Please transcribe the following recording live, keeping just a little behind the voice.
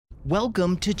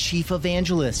Welcome to Chief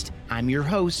Evangelist. I'm your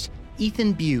host,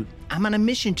 Ethan Butte. I'm on a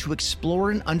mission to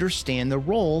explore and understand the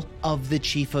role of the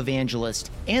Chief Evangelist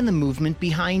and the movement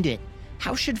behind it.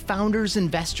 How should founders,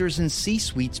 investors, and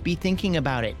C-suites be thinking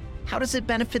about it? How does it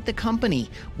benefit the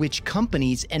company? Which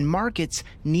companies and markets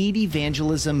need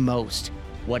evangelism most?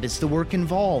 What does the work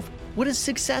involve? What does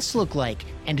success look like?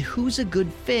 And who's a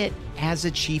good fit as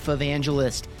a Chief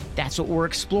Evangelist? That's what we're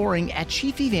exploring at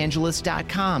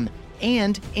chiefevangelist.com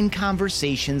and in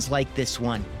conversations like this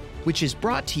one, which is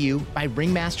brought to you by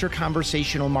Ringmaster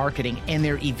Conversational Marketing and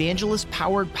their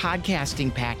Evangelist-powered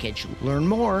podcasting package. Learn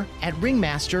more at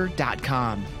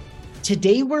ringmaster.com.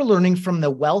 Today, we're learning from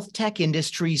the WealthTech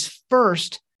industry's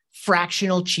first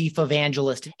fractional chief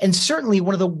evangelist, and certainly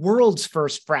one of the world's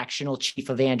first fractional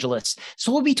chief evangelists.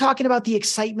 So we'll be talking about the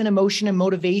excitement, emotion, and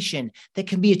motivation that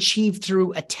can be achieved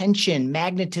through attention,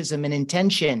 magnetism, and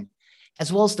intention,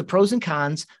 as well as the pros and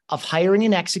cons of hiring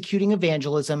and executing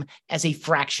evangelism as a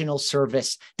fractional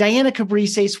service. Diana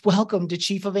Cabrices, welcome to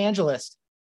Chief Evangelist.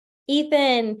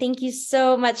 Ethan, thank you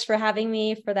so much for having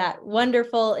me for that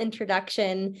wonderful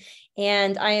introduction.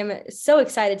 And I am so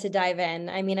excited to dive in.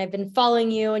 I mean, I've been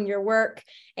following you and your work,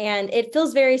 and it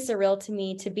feels very surreal to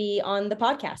me to be on the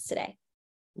podcast today.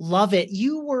 Love it.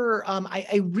 You were,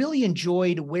 I really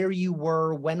enjoyed where you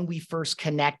were when we first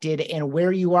connected and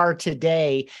where you are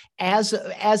today. As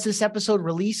this episode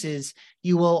releases,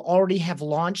 you will already have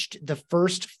launched the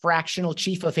first fractional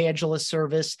chief evangelist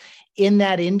service in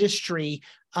that industry.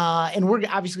 And we're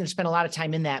obviously going to spend a lot of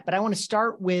time in that, but I want to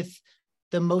start with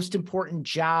the most important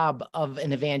job of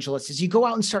an evangelist is you go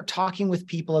out and start talking with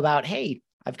people about, hey,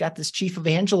 I've got this chief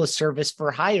evangelist service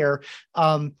for hire.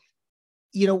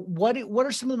 What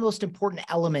are some of the most important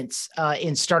elements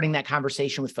in starting that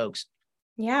conversation with folks?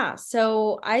 Yeah.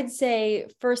 So I'd say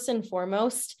first and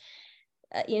foremost,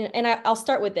 I'll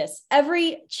start with this.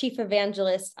 Every chief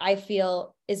evangelist, I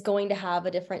feel, is going to have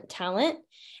a different talent.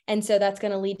 And so that's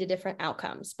going to lead to different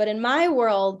outcomes. But in my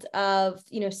world of,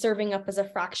 serving up as a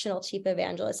fractional chief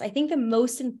evangelist, I think the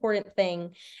most important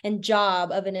thing and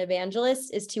job of an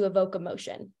evangelist is to evoke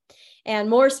emotion, and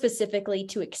more specifically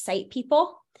to excite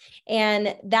people.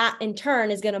 And that in turn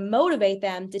is going to motivate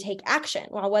them to take action.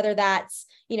 Well, whether that's,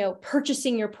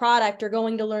 purchasing your product or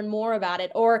going to learn more about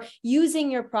it, or using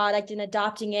your product and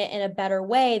adopting it in a better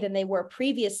way than they were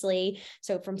previously.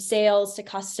 So from sales to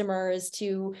customers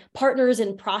to partners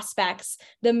and prospects,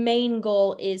 the main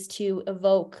goal is to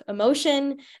evoke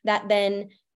emotion that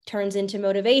then turns into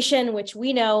motivation, which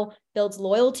we know builds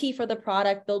loyalty for the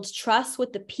product, builds trust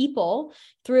with the people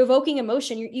through evoking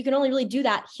emotion. You can only really do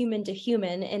that human to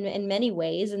human in many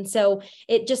ways. And so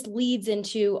it just leads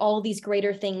into all these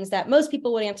greater things that most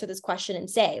people would answer this question and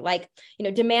say, like,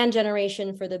 demand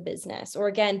generation for the business, or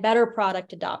again, better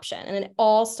product adoption. And it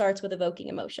all starts with evoking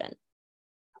emotion.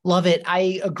 Love it.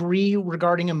 I agree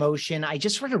regarding emotion. I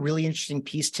just read a really interesting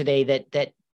piece today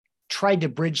that tried to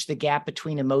bridge the gap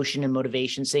between emotion and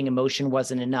motivation, saying emotion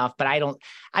wasn't enough. But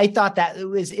I thought that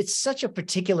it's such a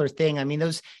particular thing. I mean,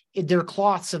 they're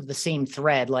cloths of the same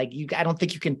thread. I don't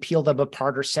think you can peel them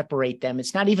apart or separate them.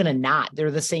 It's not even a knot.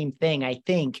 They're the same thing, I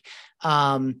think.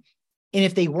 And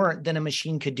if they weren't, then a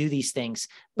machine could do these things.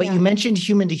 But You mentioned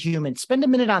human to human. Spend a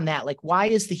minute on that. Why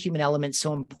is the human element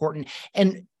so important?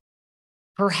 And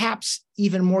perhaps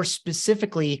even more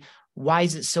specifically, why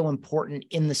is it so important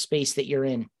in the space that you're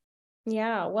in?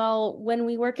 Yeah, well, when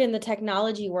we work in the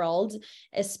technology world,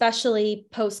 especially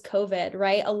post-COVID,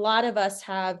 right, a lot of us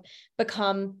have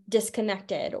become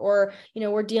disconnected, or,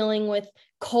 we're dealing with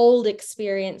cold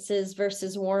experiences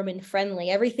versus warm and friendly.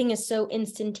 Everything is so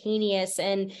instantaneous.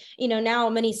 And, now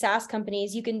many SaaS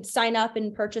companies, you can sign up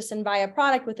and purchase and buy a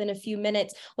product within a few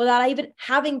minutes without even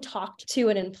having talked to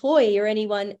an employee or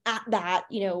anyone at that,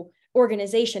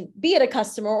 organization, be it a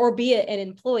customer or be it an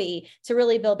employee, to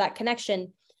really build that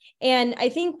connection. And I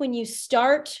think when you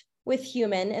start with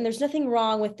human, and there's nothing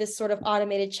wrong with this sort of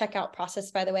automated checkout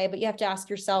process, by the way, but you have to ask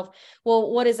yourself,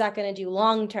 well, what is that going to do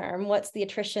long term? What's the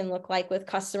attrition look like with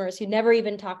customers who never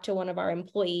even talked to one of our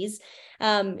employees?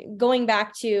 Going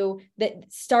back to that,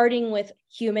 starting with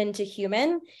human to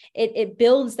human, it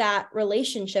builds that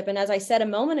relationship. And as I said a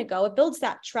moment ago, it builds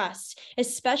that trust,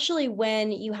 especially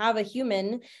when you have a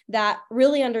human that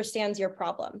really understands your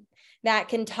problem, that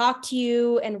can talk to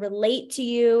you and relate to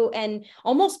you and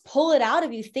almost pull it out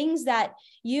of you, things that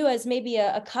you as maybe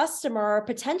a customer or a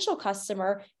potential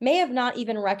customer may have not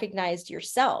even recognized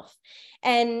yourself.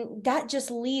 And that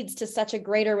just leads to such a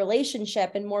greater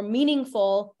relationship and more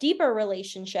meaningful, deeper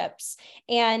relationships.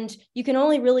 And you can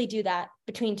only really do that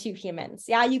between two humans.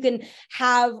 Yeah, you can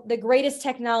have the greatest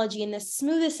technology and the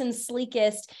smoothest and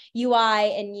sleekest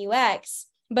UI and UX.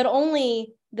 but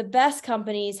only the best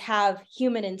companies have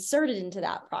human inserted into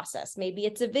that process. Maybe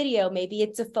it's a video, maybe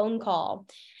it's a phone call.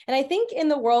 And I think in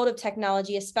the world of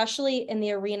technology, especially in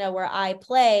the arena where I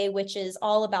play, which is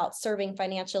all about serving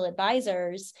financial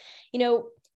advisors,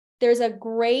 there's a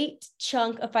great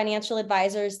chunk of financial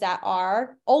advisors that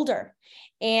are older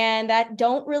and that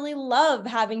don't really love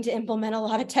having to implement a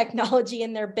lot of technology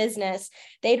in their business.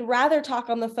 They'd rather talk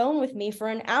on the phone with me for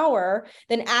an hour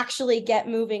than actually get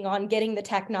moving on getting the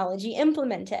technology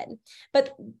implemented.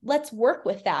 But let's work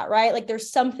with that, right? Like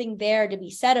there's something there to be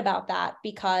said about that,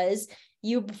 because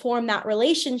you form that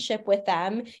relationship with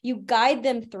them, you guide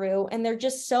them through, and they're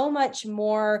just so much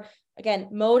more, again,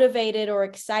 motivated or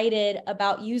excited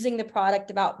about using the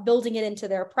product, about building it into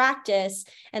their practice.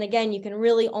 And again, you can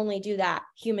really only do that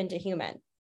human to human.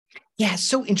 Yeah,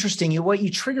 so interesting. What you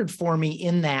triggered for me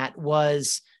in that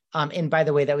was, and by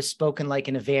the way, that was spoken like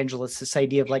an evangelist, this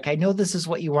idea of like, I know this is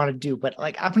what you want to do, but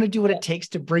like, I'm going to do what it takes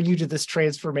to bring you to this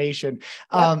transformation,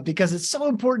 because it's so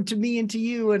important to me and to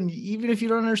you. And even if you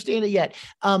don't understand it yet,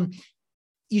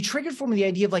 you triggered for me the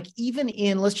idea of like, even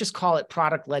in, let's just call it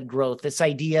product-led growth, this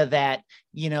idea that,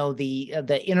 the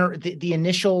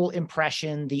initial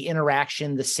impression, the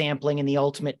interaction, the sampling, and the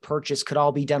ultimate purchase could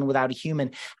all be done without a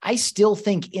human. I still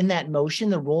think in that motion,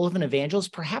 the role of an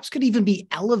evangelist perhaps could even be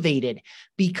elevated,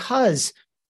 because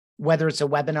whether it's a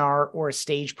webinar or a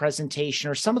stage presentation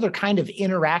or some other kind of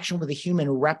interaction with a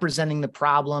human representing the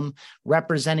problem,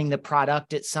 representing the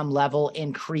product at some level,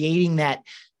 and creating the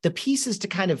pieces to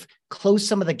kind of close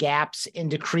some of the gaps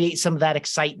and to create some of that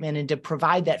excitement and to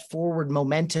provide that forward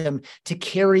momentum to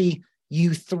carry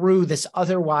you through this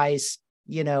otherwise,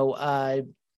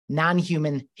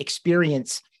 non-human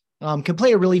experience, can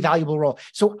play a really valuable role.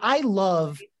 So I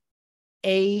love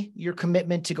your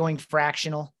commitment to going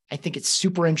fractional. I think it's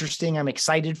super interesting. I'm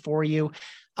excited for you.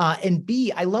 And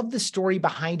B, I love the story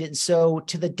behind it. And so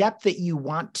to the depth that you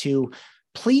want to,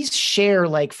 please share,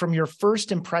 like, from your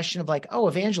first impression of like, oh,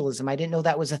 evangelism, I didn't know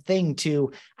that was a thing,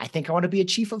 to, I think I want to be a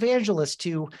chief evangelist,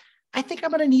 to, I think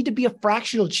I'm going to need to be a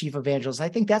fractional chief evangelist. I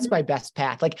think that's my best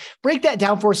path. Like, break that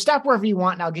down for us. Stop wherever you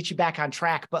want and I'll get you back on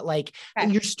track. But like,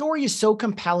 your story is so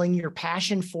compelling. Your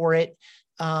passion for it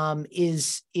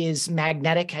is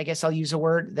magnetic. I guess I'll use a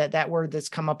word, that word that's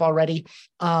come up already.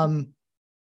 And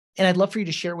I'd love for you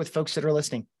to share it with folks that are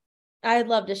listening. I'd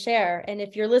love to share. And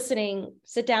if you're listening,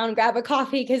 sit down, grab a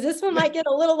coffee, because this one might get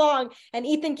a little long. And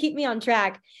Ethan, keep me on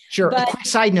track. Sure. But a quick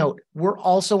side note, we're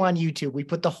also on YouTube. We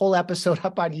put the whole episode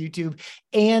up on YouTube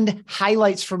and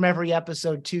highlights from every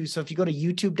episode too. So if you go to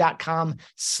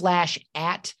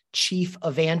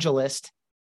youtube.com/@ChiefEvangelist,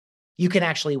 you can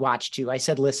actually watch too. I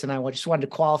said, listen, I just wanted to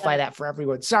qualify that for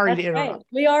everyone. Sorry to interrupt. Right.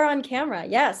 We are on camera.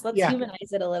 Yes. Let's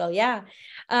humanize it a little. Yeah.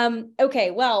 Okay.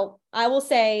 Well, I will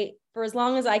say, for as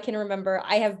long as I can remember,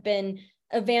 I have been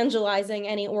evangelizing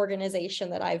any organization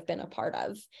that I've been a part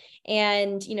of.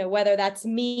 And, whether that's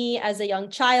me as a young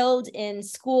child in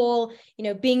school,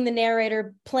 being the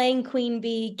narrator, playing Queen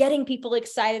Bee, getting people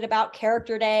excited about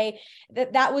Character Day,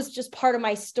 that was just part of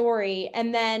my story.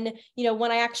 And then,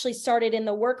 when I actually started in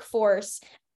the workforce,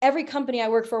 every company I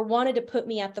worked for wanted to put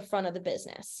me at the front of the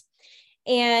business.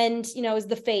 And, it was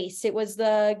the face, it was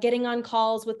the getting on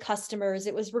calls with customers,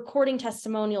 it was recording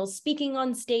testimonials, speaking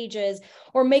on stages,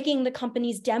 or making the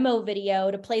company's demo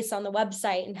video to place on the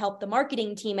website and help the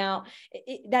marketing team out.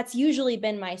 That's usually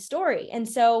been my story. And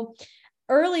so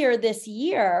earlier this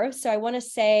year, so I want to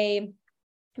say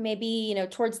maybe,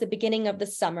 towards the beginning of the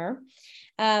summer,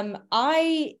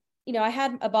 I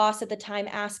had a boss at the time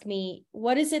ask me,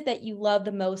 what is it that you love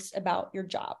the most about your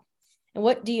job? And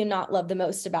what do you not love the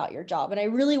most about your job? And I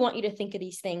really want you to think of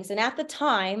these things. And at the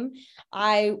time,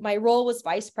 my role was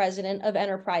vice president of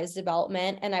enterprise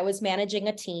development, and I was managing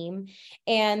a team.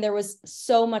 And there was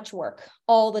so much work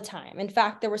all the time. In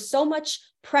fact, there was so much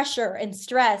pressure and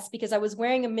stress because I was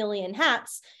wearing a million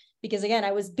hats. Because again,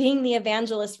 I was being the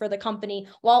evangelist for the company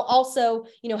while also,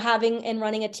 having and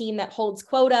running a team that holds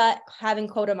quota, having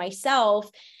quota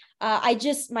myself.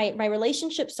 My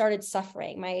relationship started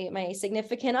suffering. My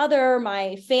significant other,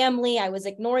 my family, I was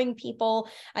ignoring people.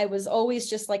 I was always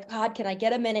just like, God, can I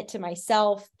get a minute to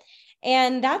myself?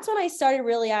 And that's when I started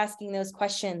really asking those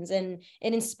questions, and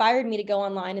it inspired me to go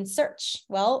online and search.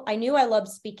 Well, I knew I loved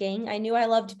speaking. I knew I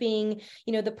loved being,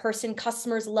 the person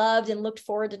customers loved and looked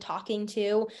forward to talking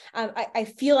to. I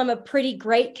feel I'm a pretty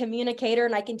great communicator,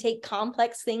 and I can take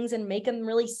complex things and make them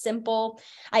really simple.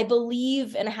 I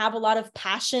believe and have a lot of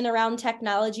passion around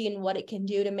technology and what it can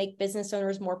do to make business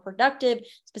owners more productive,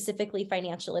 specifically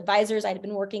financial advisors. I'd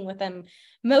been working with them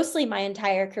mostly my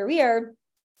entire career.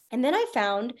 And then I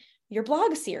found your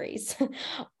blog series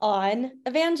on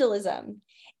evangelism.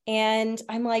 And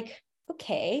I'm like,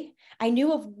 okay, I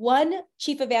knew of one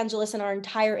chief evangelist in our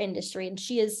entire industry, and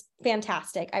she is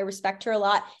fantastic. I respect her a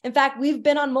lot. In fact, we've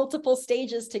been on multiple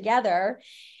stages together.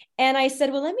 And I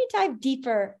said, well, let me dive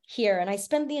deeper here. And I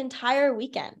spent the entire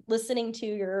weekend listening to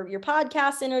your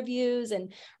podcast interviews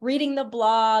and reading the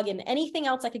blog and anything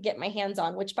else I could get my hands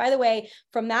on, which, by the way,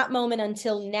 from that moment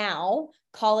until now,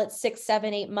 call it 6,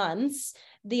 7, 8 months,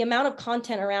 the amount of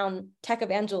content around tech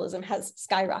evangelism has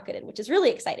skyrocketed, which is really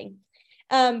exciting.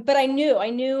 But I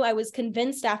knew I was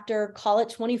convinced after, call it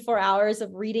 24 hours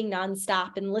of reading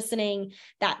nonstop and listening,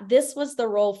 that this was the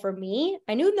role for me.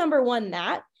 I knew number one,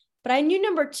 that. But I knew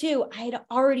number two, I had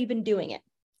already been doing it.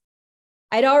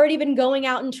 I'd already been going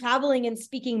out and traveling and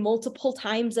speaking multiple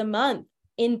times a month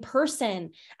in person.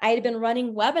 I had been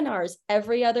running webinars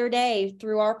every other day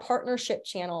through our partnership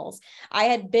channels. I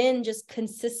had been just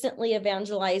consistently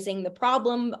evangelizing the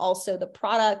problem, also the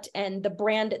product and the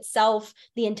brand itself,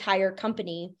 the entire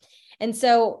company. And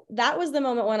so that was the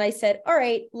moment when I said, all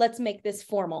right, let's make this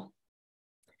formal.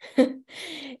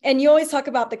 And you always talk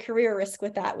about the career risk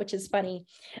with that, which is funny.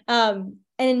 And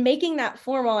in making that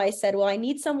formal, I said, well, I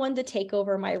need someone to take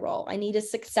over my role. I need a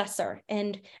successor.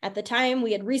 And at the time,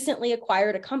 we had recently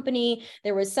acquired a company.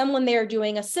 There was someone there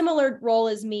doing a similar role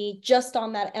as me, just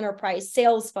on that enterprise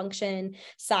sales function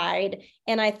side.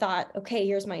 And I thought, okay,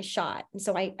 here's my shot. And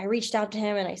so I reached out to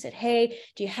him and I said, hey,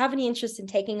 do you have any interest in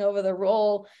taking over the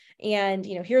role? And,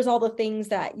 here's all the things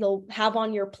that you'll have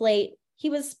on your plate. He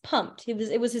was pumped.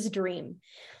 It was his dream.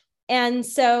 And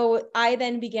so I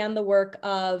then began the work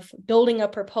of building a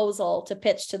proposal to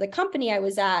pitch to the company I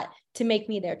was at to make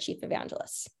me their chief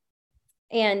evangelist.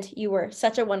 And you were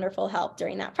such a wonderful help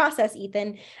during that process,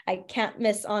 Ethan. I can't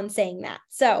miss on saying that.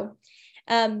 So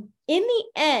in the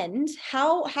end,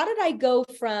 how did I go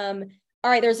from,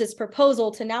 all right, there's this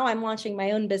proposal, to now I'm launching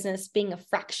my own business, being a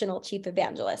fractional chief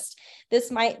evangelist?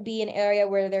 This might be an area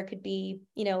where there could be,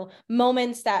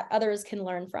 moments that others can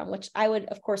learn from, which I would,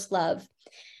 of course, love.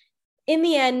 In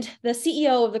the end, the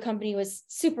CEO of the company was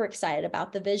super excited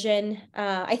about the vision.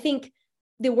 I think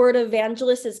the word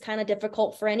evangelist is kind of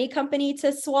difficult for any company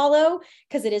to swallow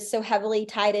because it is so heavily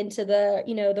tied into the,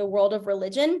 the world of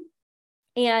religion.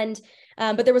 And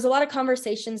but there was a lot of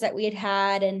conversations that we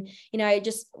had. And, I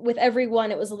just, with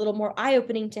everyone, it was a little more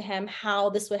eye-opening to him how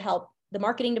this would help the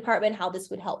marketing department, how this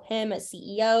would help him as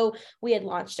CEO. We had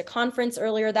launched a conference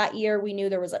earlier that year. We knew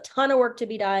there was a ton of work to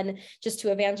be done just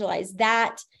to evangelize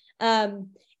that.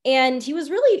 And he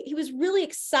was really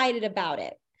excited about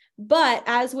it. But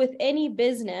as with any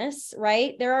business,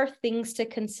 right, there are things to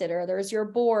consider. There's your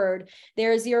board,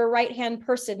 there's your right-hand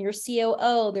person, your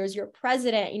COO, there's your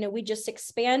president. We just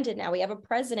expanded now. We have a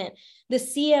president, the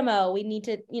CMO. We need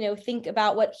to, think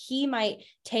about what he might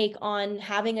take on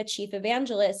having a chief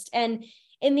evangelist. And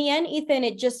in the end, Ethan,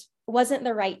 it just wasn't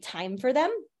the right time for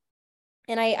them.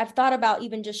 And I've thought about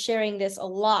even just sharing this a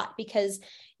lot, because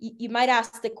you might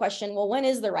ask the question, well, when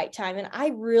is the right time? And I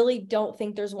really don't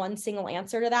think there's one single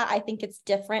answer to that. I think it's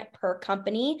different per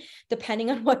company, depending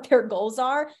on what their goals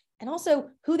are, and also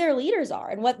who their leaders are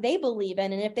and what they believe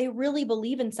in, and if they really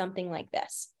believe in something like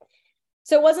this.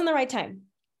 So it wasn't the right time.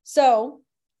 So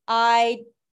I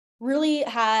really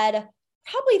had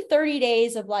probably 30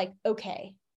 days of like,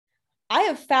 okay, I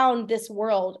have found this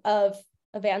world of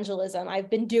evangelism. I've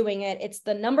been doing it. It's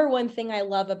the number one thing I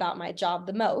love about my job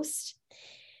the most.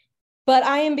 But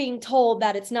I am being told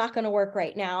that it's not going to work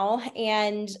right now,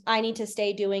 and I need to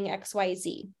stay doing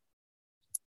XYZ.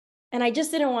 And I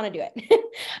just didn't want to do it.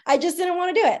 I just didn't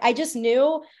want to do it. I just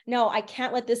knew, no, I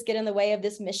can't let this get in the way of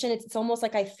this mission. It's almost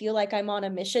like I feel like I'm on a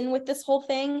mission with this whole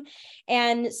thing.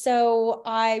 And so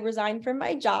I resigned from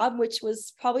my job, which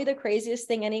was probably the craziest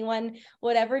thing anyone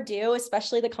would ever do,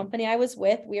 especially the company I was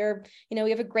with. We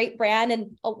have a great brand.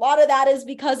 And a lot of that is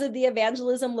because of the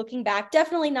evangelism looking back.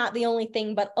 Definitely not the only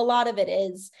thing, but a lot of it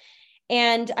is.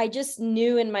 And I just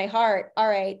knew in my heart, all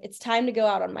right, it's time to go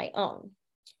out on my own.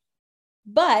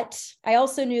 But I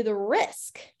also knew the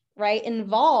risk, right,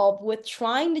 involved with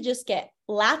trying to just get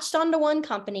latched onto one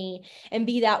company and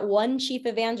be that one chief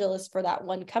evangelist for that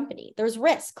one company. There's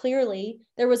risk. Clearly,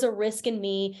 there was a risk in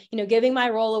me, giving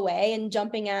my role away and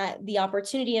jumping at the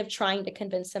opportunity of trying to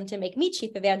convince them to make me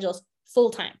chief evangelist full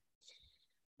time.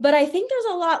 But I think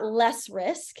there's a lot less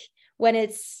risk when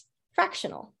it's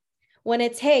fractional, when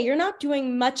it's, hey, you're not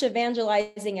doing much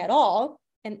evangelizing at all.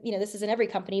 And, this is in every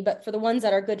company, but for the ones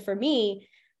that are good for me.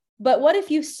 But what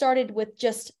if you started with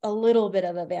just a little bit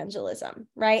of evangelism,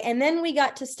 right? And then we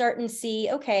got to start and see,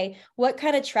 okay, what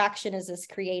kind of traction is this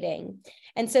creating?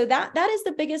 And so that is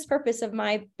the biggest purpose of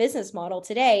my business model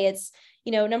today. It's,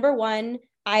 number one,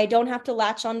 I don't have to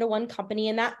latch onto one company,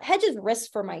 and that hedges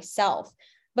risk for myself.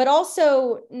 But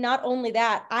also, not only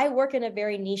that, I work in a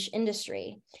very niche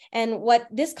industry. And what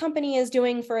this company is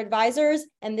doing for advisors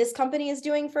and this company is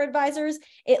doing for advisors,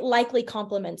 it likely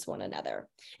complements one another.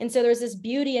 And so there's this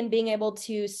beauty in being able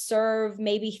to serve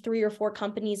maybe 3 or 4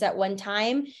 companies at one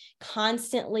time,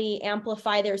 constantly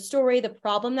amplify their story, the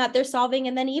problem that they're solving,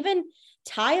 and then even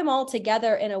tie them all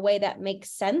together in a way that makes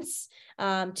sense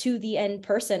to the end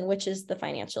person, which is the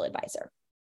financial advisor.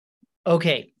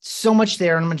 Okay, so much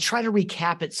there. And I'm going to try to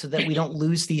recap it so that we don't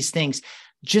lose these things.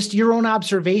 Just your own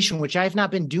observation, which I've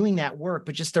not been doing that work,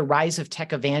 but just the rise of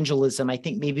tech evangelism. I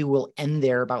think maybe we'll end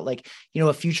there about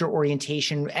a future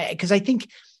orientation, because I think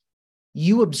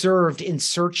you observed in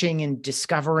searching and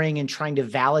discovering and trying to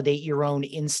validate your own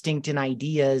instinct and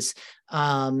ideas,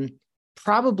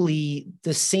 probably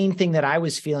the same thing that I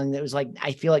was feeling. That was like,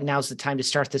 I feel like now's the time to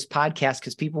start this podcast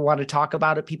because people want to talk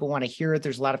about it. People want to hear it.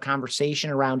 There's a lot of conversation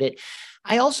around it.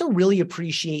 I also really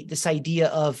appreciate this idea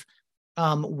of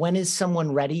when is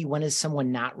someone ready? When is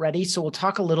someone not ready? So we'll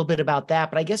talk a little bit about that,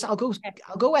 but I guess I'll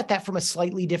go at that from a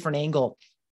slightly different angle.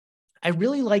 I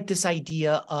really like this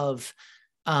idea of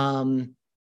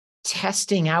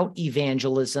testing out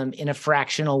evangelism in a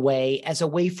fractional way as a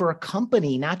way for a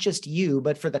company, not just you,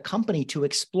 but for the company to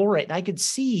explore it. And I could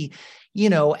see,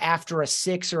 after a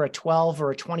 6 or a 12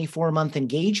 or a 24-month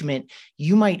engagement,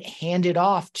 you might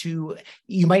help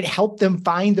them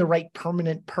find the right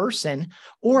permanent person.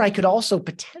 Or I could also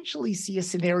potentially see a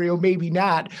scenario, maybe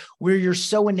not, where you're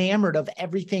so enamored of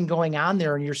everything going on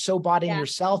there and you're so bought in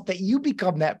yourself that you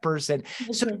become that person.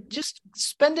 So just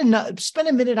spend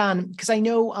a minute on, because I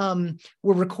know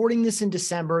we're recording this in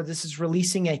December. This is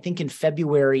releasing, I think, in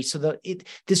February. So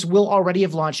this will already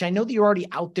have launched. I know that you're already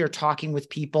out there talking with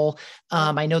people.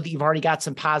 I know that you've already got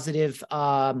some positive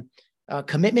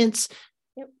commitments.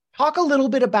 Yep. Talk a little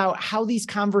bit about how these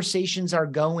conversations are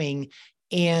going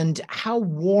and how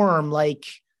warm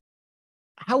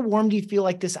do you feel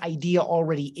like this idea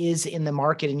already is in the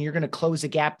market and you're going to close a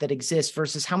gap that exists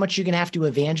versus how much you're going to have to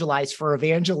evangelize for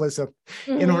evangelism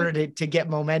in order to get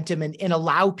momentum and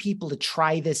allow people to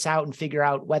try this out and figure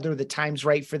out whether the time's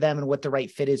right for them and what the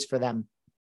right fit is for them?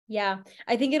 Yeah,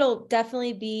 I think it'll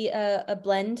definitely be a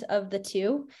blend of the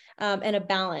two and a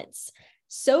balance.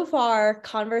 So far,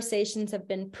 conversations have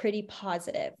been pretty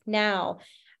positive. Now,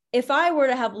 if I were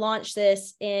to have launched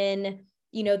this in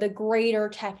the greater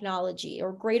technology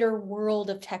or greater world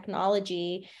of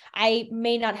technology, I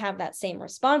may not have that same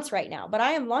response right now. But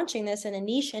I am launching this in a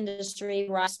niche industry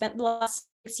where I spent the last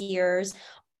 6 years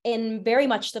in very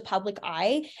much the public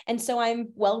eye. And so I'm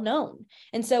well known.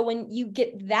 And so when you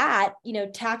get that,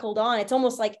 tackled on, it's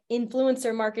almost like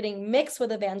influencer marketing mixed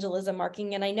with evangelism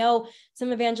marketing. And I know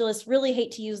some evangelists really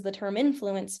hate to use the term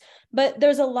influence, but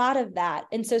there's a lot of that.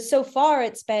 And so far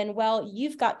it's been, well,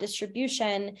 you've got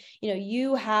distribution,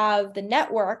 you have the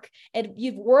network, and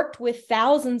you've worked with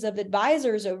thousands of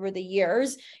advisors over the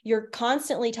years. You're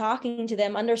constantly talking to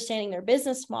them, understanding their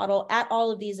business model at all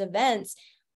of these events.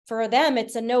 For them,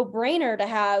 it's a no-brainer to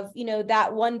have,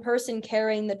 that one person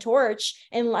carrying the torch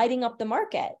and lighting up the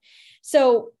market.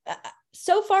 So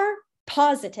far,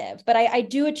 positive, but I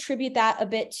do attribute that a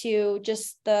bit to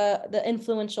just the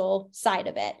influential side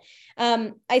of it.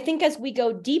 I think as we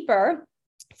go deeper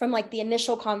from the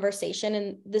initial conversation,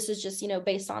 and this is just,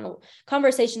 based on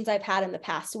conversations I've had in the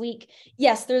past week,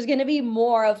 yes, there's going to be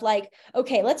more of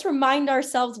okay, let's remind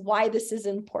ourselves why this is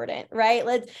important, right?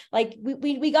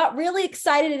 We got really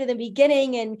excited in the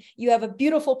beginning and you have a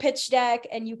beautiful pitch deck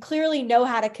and you clearly know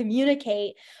how to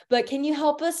communicate, but can you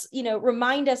help us,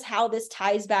 remind us how this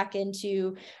ties back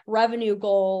into revenue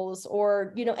goals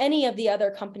or, any of the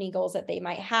other company goals that they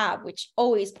might have, which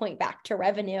always point back to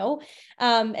revenue.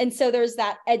 And so there's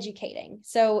that educating.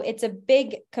 So it's a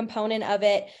big component of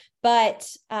it. But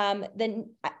the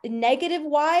negative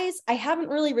wise, I haven't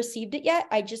really received it yet.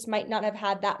 I just might not have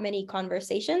had that many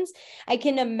conversations. I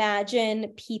can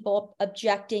imagine people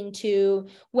objecting to,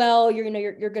 well, you're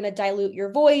going to dilute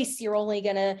your voice. You're only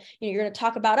going to, you're going to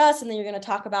talk about us and then you're going to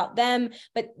talk about them.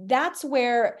 But that's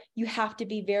where you have to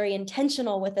be very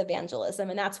intentional with evangelism.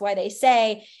 And that's why they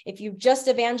say, if you just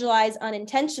evangelize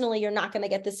unintentionally, you're not going to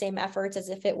get the same efforts as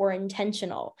if it were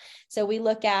intentional. So we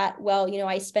look at, well,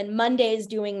 I spend Mondays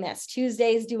doing this,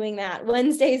 Tuesdays doing that,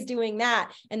 Wednesdays doing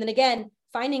that. And then again,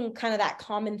 finding kind of that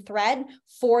common thread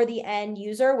for the end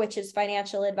user, which is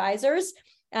financial advisors.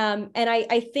 And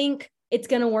I think it's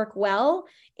going to work well.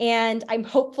 And I'm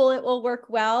hopeful it will work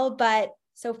well. But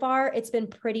so far, it's been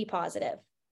pretty positive.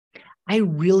 I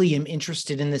really am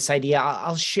interested in this idea.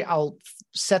 I'll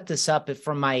set this up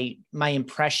from my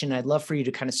impression. I'd love for you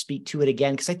to kind of speak to it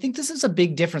again, because I think this is a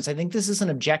big difference. I think this is an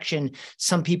objection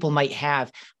some people might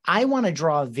have. I want to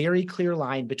draw a very clear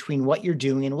line between what you're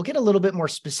doing, and we'll get a little bit more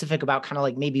specific about kind of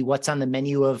like maybe what's on the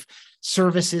menu of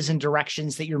services and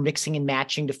directions that you're mixing and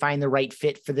matching to find the right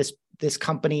fit for this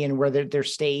company and where their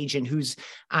stage and who's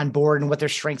on board and what their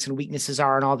strengths and weaknesses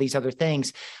are and all these other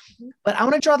things. But I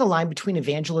want to draw the line between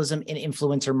evangelism and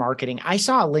influencer marketing. I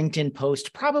saw a LinkedIn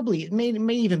post, probably it may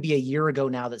even be a year ago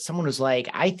now, that someone was like,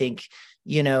 I think,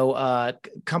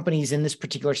 companies in this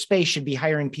particular space should be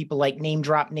hiring people like name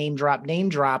drop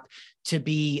to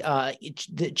be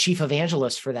the chief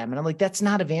evangelist for them. And I'm like, that's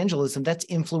not evangelism, that's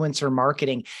influencer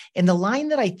marketing. And the line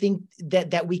that I think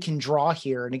that we can draw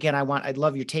here, and again, I'd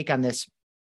love your take on this.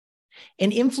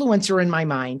 An influencer, in my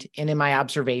mind and in my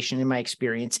observation, in my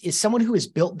experience, is someone who has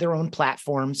built their own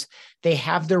platforms. They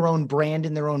have their own brand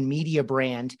and their own media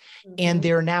brand, and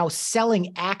they're now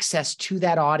selling access to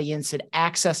that audience and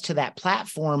access to that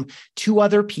platform to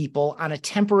other people on a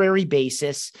temporary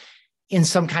basis in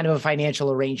some kind of a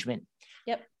financial arrangement.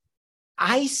 Yep.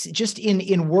 I just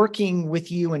in working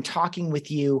with you and talking with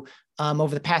you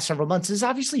over the past several months is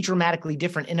obviously dramatically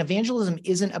different. And evangelism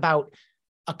isn't about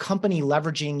a company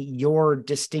leveraging your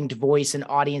distinct voice and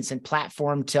audience and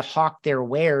platform to hawk their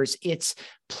wares. It's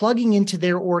plugging into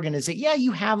their organization. Yeah,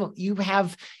 you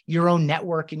have your own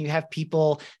network and you have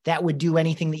people that would do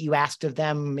anything that you asked of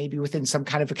them, maybe within some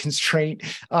kind of a constraint.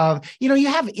 You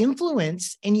have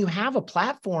influence and you have a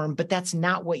platform, but that's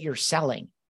not what you're selling.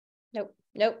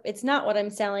 Nope, it's not what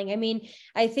I'm selling. I mean,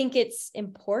 I think it's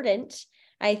important.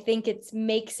 I think it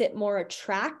makes it more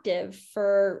attractive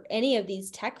for any of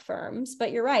these tech firms,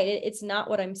 but you're right. It's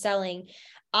not what I'm selling.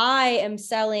 I am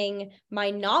selling my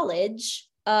knowledge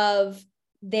of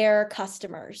their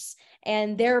customers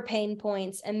and their pain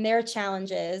points and their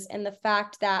challenges, and the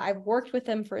fact that I've worked with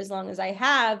them for as long as I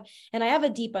have, and I have a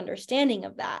deep understanding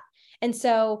of that. And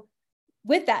so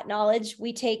with that knowledge,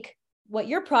 we take what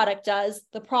your product does,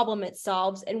 the problem it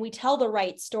solves, and we tell the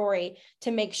right story to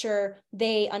make sure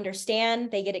they understand,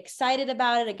 they get excited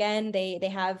about it. Again, they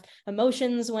have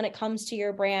emotions when it comes to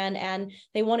your brand, and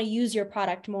they want to use your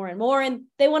product more and more, and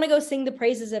they want to go sing the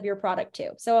praises of your product too.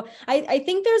 So I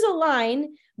think there's a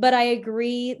line, but I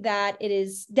agree that it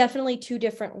is definitely two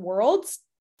different worlds.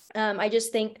 I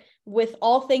just think with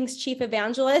all things chief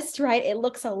evangelist, right, it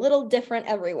looks a little different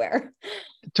everywhere.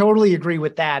 Totally agree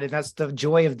with that. And that's the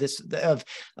joy of this, of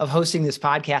hosting this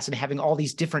podcast and having all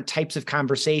these different types of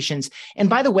conversations. And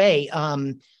by the way,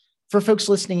 for folks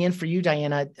listening in, for you,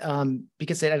 Diana,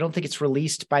 because I don't think it's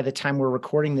released by the time we're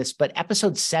recording this, but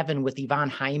episode 7 with Yvonne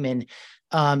Hyman,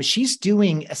 she's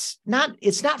doing it's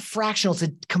not fractional. It's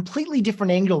a completely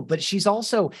different angle, but she's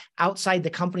also outside the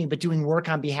company, but doing work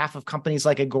on behalf of companies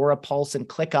like Agora, Pulse, and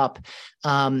ClickUp.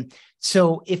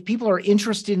 So if people are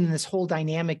interested in this whole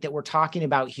dynamic that we're talking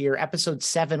about here, episode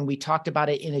 7, we talked about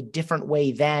it in a different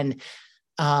way then.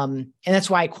 And that's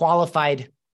why I qualified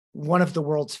one of the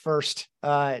world's first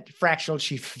fractional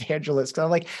chief evangelists. I'm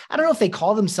like, I don't know if they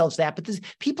call themselves that, but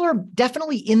people are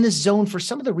definitely in this zone for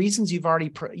some of the reasons you've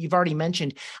already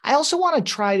mentioned. I also want to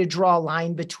try to draw a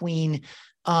line between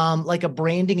like a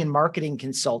branding and marketing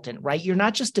consultant, right? You're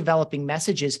not just developing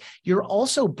messages, you're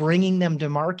also bringing them to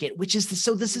market, which is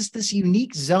this is this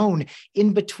unique zone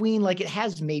in between. Like, it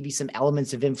has maybe some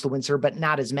elements of influencer, but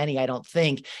not as many, I don't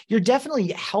think. You're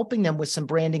definitely helping them with some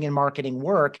branding and marketing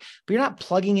work, but you're not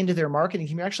plugging into their marketing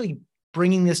team. You're actually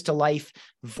bringing this to life,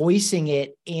 voicing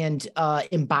it, and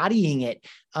embodying it,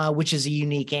 which is a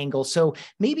unique angle. So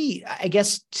maybe, I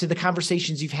guess, to the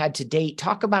conversations you've had to date,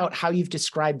 talk about how you've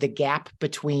described the gap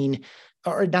between,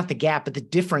 or not the gap, but the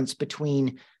difference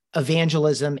between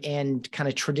evangelism and kind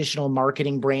of traditional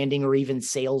marketing, branding, or even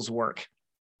sales work.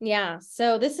 Yeah.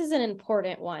 So this is an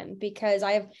important one, because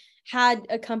I've had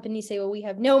a company say, well, we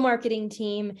have no marketing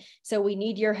team, so we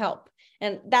need your help.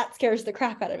 And that scares the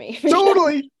crap out of me.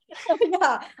 Totally.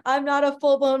 Yeah, I'm not a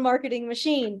full-blown marketing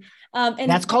machine.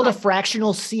 And that's called a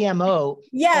fractional CMO.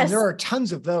 Yes. And there are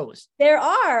tons of those. There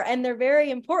are, and they're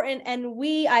very important. And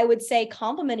I would say,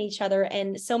 complement each other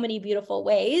in so many beautiful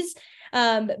ways.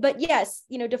 But yes,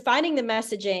 defining the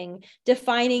messaging,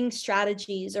 defining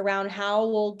strategies around how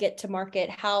we'll get to market,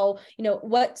 how,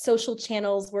 what social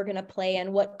channels we're going to play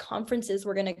and what conferences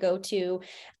we're going to go to.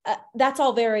 That's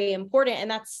all very important. And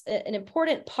that's an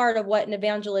important part of what an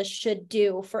evangelist should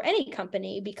do for any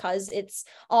company, because it's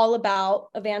all about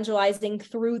evangelizing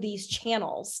through these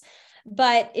channels.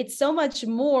 But it's so much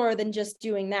more than just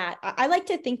doing that. I like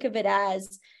to think of it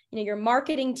as, your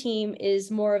marketing team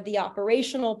is more of the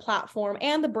operational platform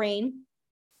and the brain.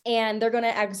 and they're going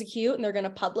to execute, and they're going to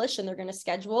publish, and they're going to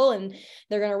schedule, and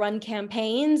they're going to run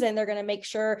campaigns, and they're going to make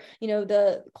sure,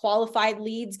 the qualified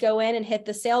leads go in and hit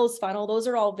the sales funnel. Those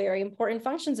are all very important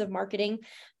functions of marketing.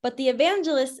 But the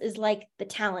evangelist is like the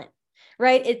talent,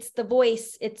 right? It's the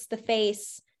voice, it's the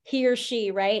face. He or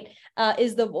she, right,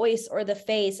 is the voice or the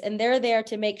face. And they're there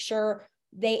to make sure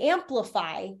they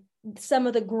amplify some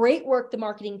of the great work the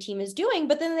marketing team is doing,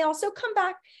 but then they also come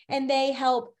back and they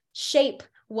help shape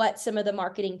what some of the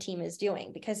marketing team is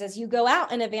doing. Because as you go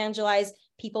out and evangelize,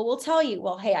 people will tell you,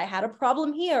 well, hey, I had a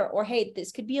problem here, or hey,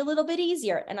 this could be a little bit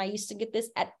easier. And I used to get this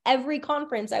at every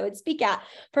conference I would speak at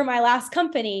for my last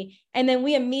company. And then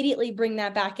we immediately bring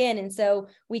that back in. And so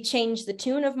we change the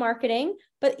tune of marketing,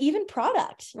 but even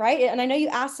product, right? And I know you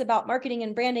asked about marketing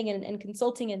and branding and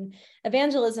consulting and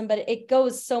evangelism, but it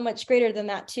goes so much greater than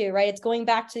that too, right? It's going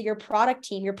back to your product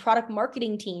team, your product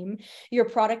marketing team, your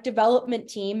product development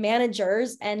team,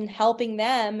 managers, and helping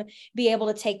them be able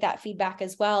to take that feedback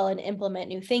as well and implement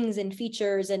new things and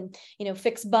features and,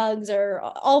 fix bugs or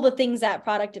all the things that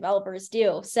product developers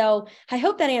do. So I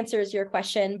hope that answers your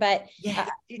question, but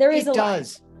there is a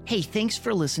lot. Hey, thanks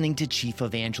for listening to Chief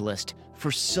Evangelist.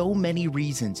 For so many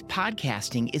reasons,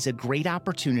 podcasting is a great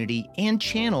opportunity and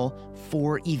channel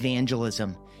for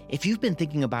evangelism. If you've been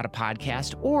thinking about a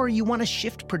podcast, or you want to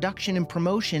shift production and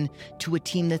promotion to a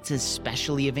team that's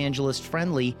especially evangelist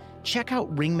friendly, check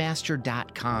out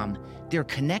ringmaster.com. Their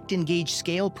Connect, Engage,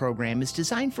 Scale program is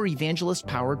designed for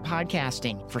evangelist-powered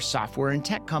podcasting for software and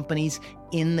tech companies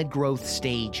in the growth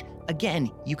stage. Again,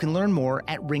 you can learn more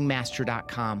at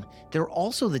ringmaster.com. They're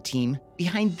also the team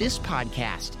behind this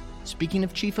podcast. Speaking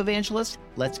of Chief Evangelist,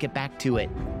 let's get back to it.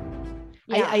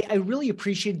 Yeah. I really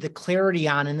appreciated the clarity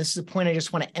on, and this is a point I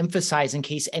just want to emphasize in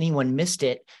case anyone missed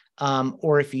it,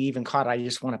 or if you even caught it, I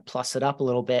just want to plus it up a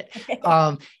little bit.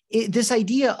 This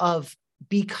idea of,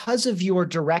 because of your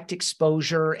direct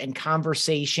exposure and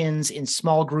conversations in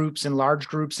small groups and large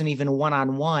groups and even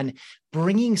one-on-one,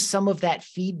 bringing some of that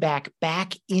feedback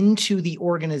back into the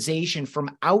organization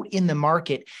from out in the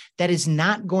market that is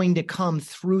not going to come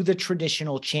through the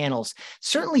traditional channels.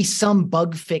 Certainly some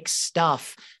bug fix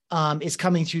stuff is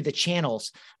coming through the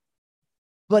channels,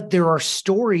 but there are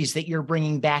stories that you're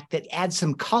bringing back that add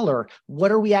some color.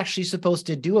 What are we actually supposed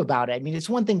to do about it? I mean, it's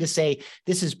one thing to say,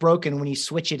 this is broken. When you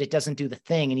switch it, it doesn't do the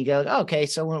thing. And you go, oh, okay,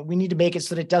 so we need to make it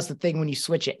so that it does the thing when you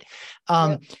switch it.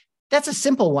 That's a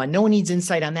simple one. No one needs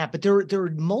insight on that. But there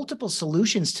are multiple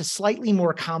solutions to slightly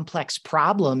more complex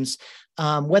problems,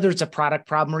 whether it's a product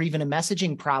problem or even a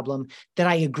messaging problem, that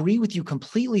I agree with you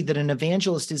completely that an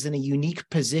evangelist is in a unique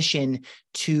position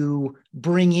to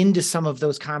bring into some of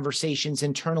those conversations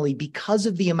internally because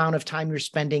of the amount of time you're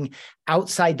spending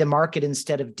outside the market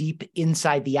instead of deep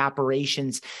inside the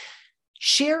operations.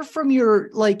 Share from your,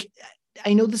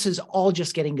 I know this is all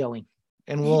just getting going.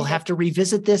 And we'll have to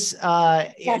revisit this,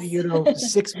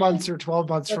 6 months or 12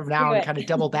 months from now, and kind of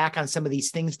double back on some of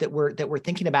these things that we're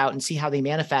thinking about and see how they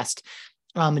manifest,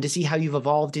 and to see how you've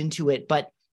evolved into it.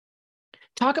 But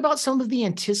talk about some of the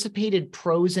anticipated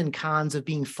pros and cons of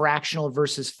being fractional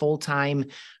versus full-time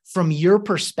from your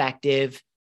perspective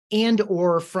and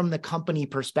or from the company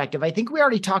perspective. I think we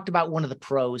already talked about one of the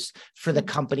pros for the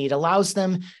company. It allows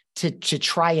them to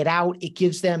try it out. It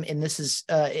gives them, and this is,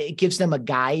 it gives them a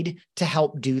guide to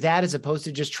help do that, as opposed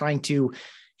to just trying to,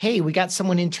 hey, we got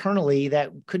someone internally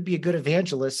that could be a good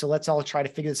evangelist, so let's all try to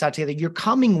figure this out together. You're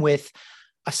coming with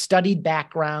a studied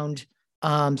background,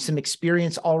 some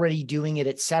experience already doing it,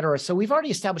 et cetera. So we've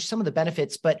already established some of the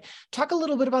benefits, but talk a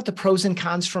little bit about the pros and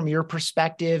cons from your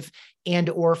perspective and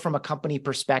or from a company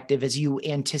perspective as you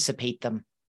anticipate them.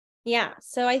 Yeah.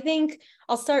 So I think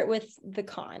I'll start with the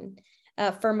con.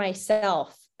 For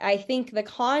myself, I think the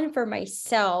con for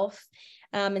myself,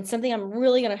 and something I'm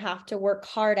really going to have to work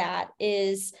hard at,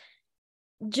 is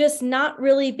just not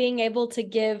really being able to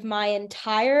give my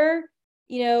entire,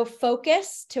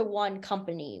 focus to one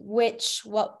company, which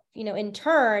in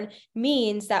turn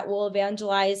means that we'll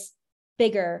evangelize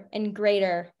bigger and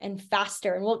greater and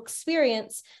faster, and we'll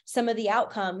experience some of the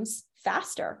outcomes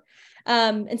faster.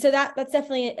 And so that's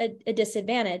definitely a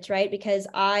disadvantage, right? Because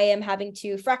I am having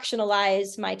to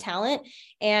fractionalize my talent,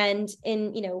 and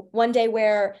one day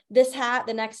wear this hat,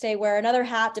 the next day wear another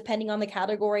hat, depending on the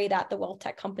category that the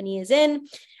WealthTech company is in.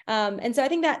 And so I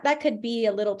think that could be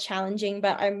a little challenging,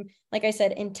 but I'm, like I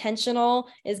said, intentional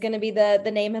is going to be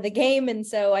the name of the game. And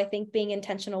so I think being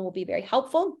intentional will be very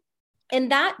helpful.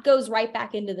 And that goes right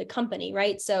back into the company,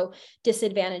 right? So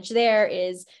disadvantage there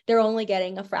is they're only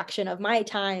getting a fraction of my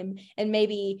time, and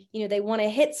maybe, they want to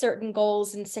hit certain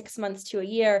goals in 6 months to a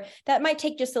year. That might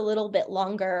take just a little bit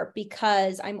longer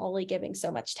because I'm only giving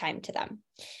so much time to them.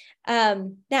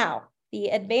 Now, the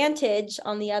advantage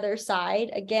on the other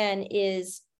side, again,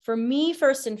 is for me,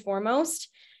 first and foremost,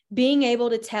 being able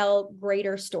to tell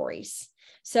greater stories.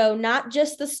 So not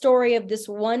just the story of this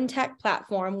one tech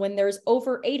platform when there's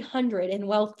over 800 in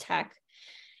wealth tech,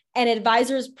 and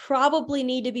advisors probably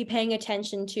need to be paying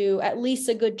attention to at least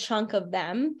a good chunk of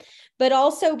them, but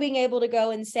also being able to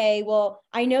go and say, well,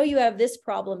 I know you have this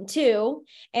problem too,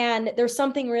 and there's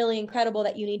something really incredible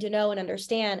that you need to know and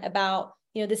understand about,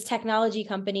 this technology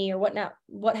company or whatnot,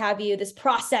 what have you, this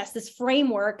process, this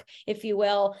framework, if you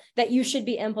will, that you should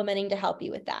be implementing to help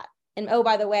you with that. And oh,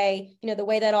 by the way, the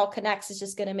way that all connects is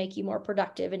just going to make you more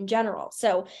productive in general.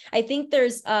 So I think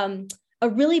there's a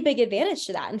really big advantage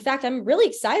to that. In fact, I'm really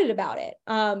excited about it.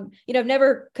 I've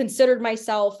never considered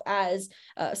myself as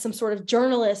some sort of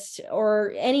journalist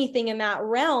or anything in that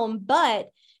realm, but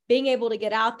being able to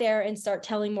get out there and start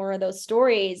telling more of those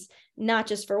stories, not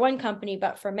just for one company,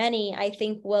 but for many, I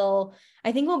think will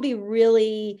be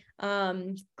really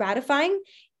gratifying,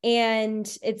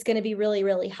 and it's going to be really,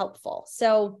 really helpful.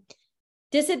 So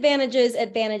disadvantages,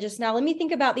 advantages. Now, let me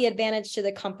think about the advantage to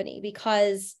the company,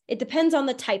 because it depends on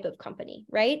the type of company,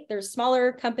 right? There's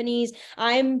smaller companies.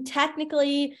 I'm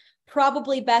technically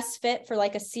probably best fit for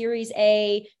like a Series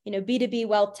A, B2B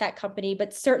wealth tech company,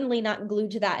 but certainly not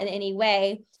glued to that in any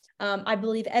way. I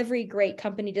believe every great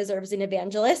company deserves an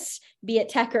evangelist, be it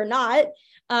tech or not.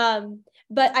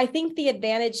 But I think the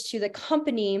advantage to the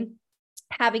company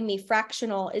having me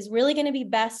fractional is really going to be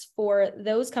best for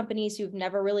those companies who've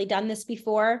never really done this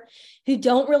before, who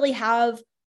don't really have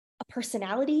a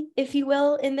personality, if you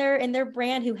will, in their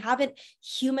brand, who haven't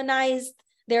humanized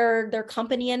their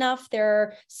company enough,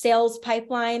 their sales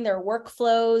pipeline, their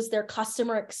workflows, their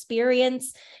customer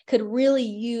experience, could really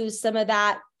use some of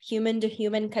that human to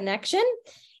human connection.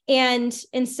 And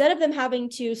instead of them having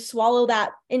to swallow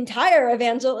that entire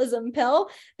evangelism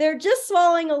pill, they're just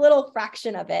swallowing a little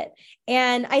fraction of it.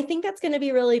 And I think that's going to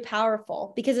be really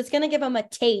powerful, because it's going to give them a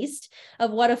taste of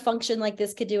what a function like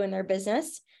this could do in their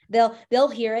business. They'll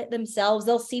hear it themselves.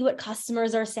 They'll see what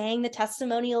customers are saying. The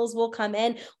testimonials will come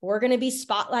in. We're going to be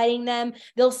spotlighting them.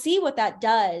 They'll see what that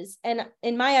does. And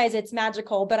in my eyes, it's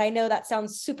magical, but I know that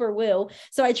sounds super woo.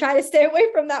 So I try to stay away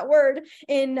from that word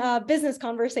in business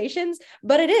conversations,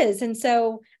 but it is. And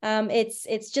so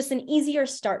it's just an easier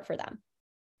start for them.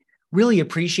 Really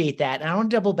appreciate that. And I want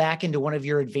to double back into one of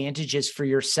your advantages for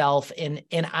yourself. And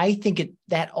I think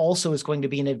that also is going to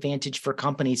be an advantage for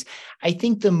companies. I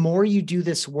think the more you do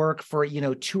this work for,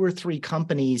 2 or 3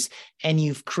 companies, and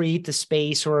you've create the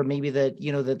space, or maybe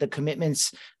the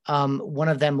commitments, one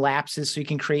of them lapses so you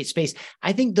can create space.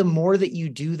 I think the more that you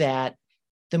do that,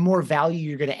 the more value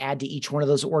you're going to add to each one of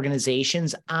those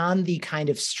organizations on the kind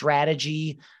of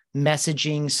strategy,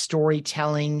 messaging,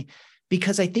 storytelling,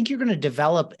 because I think you're going to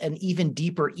develop an even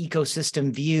deeper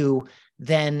ecosystem view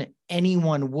than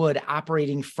anyone would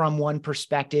operating from one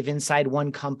perspective inside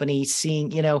one company, seeing,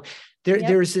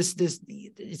 there's this,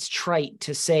 it's trite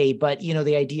to say, but,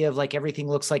 the idea of like everything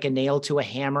looks like a nail to a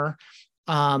hammer.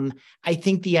 I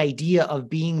think the idea of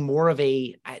being more of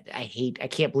I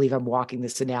can't believe I'm walking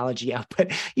this analogy out,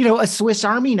 but a Swiss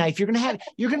Army knife, you're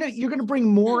going to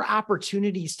bring more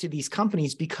opportunities to these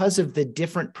companies because of the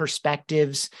different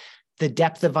perspectives, the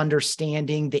depth of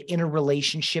understanding, the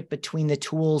interrelationship between the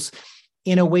tools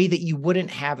in a way that you wouldn't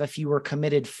have if you were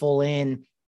committed full in.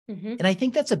 Mm-hmm. And I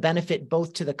think that's a benefit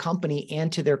both to the company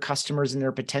and to their customers and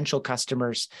their potential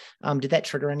customers. Did that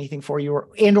trigger anything for you?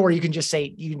 Or you can just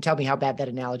say, you can tell me how bad that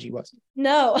analogy was.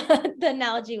 No, the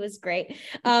analogy was great.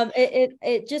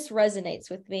 It just resonates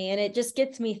with me, and it just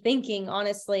gets me thinking,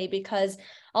 honestly, because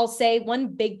I'll say one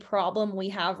big problem we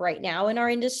have right now in our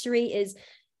industry is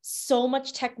so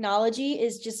much technology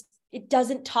is just, it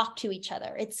doesn't talk to each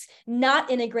other. It's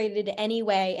not integrated in any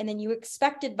way. And then you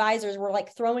expect advisors, we're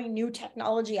like throwing new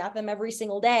technology at them every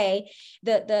single day.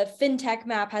 The fintech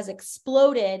map has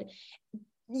exploded,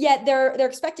 yet they're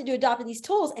expected to adopt these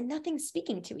tools and nothing's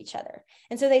speaking to each other.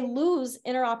 And so they lose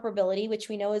interoperability, which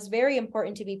we know is very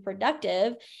important to be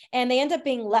productive. And they end up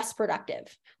being less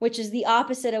productive, which is the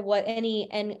opposite of what any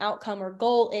end outcome or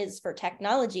goal is for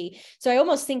technology. So I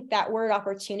almost think that word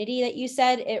opportunity that you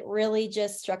said, it really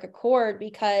just struck a chord,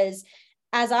 because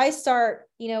as I start,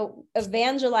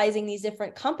 evangelizing these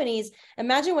different companies,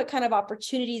 imagine what kind of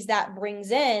opportunities that brings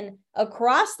in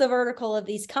across the vertical of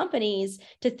these companies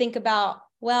to think about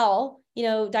well,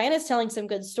 Diana's telling some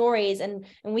good stories and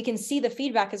we can see the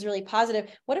feedback is really positive.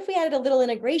 What if we added a little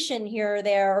integration here or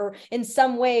there, or in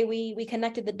some way we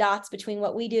connected the dots between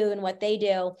what we do and what they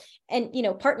do? And,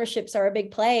 partnerships are a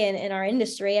big play in our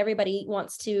industry. Everybody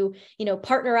wants to,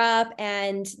 partner up,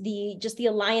 and the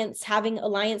alliance, having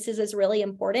alliances is really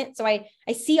important. So I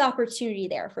see opportunity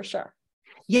there for sure.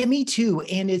 Yeah, me too.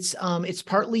 And it's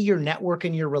partly your network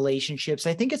and your relationships.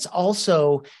 I think it's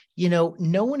also,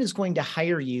 no one is going to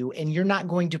hire you, and you're not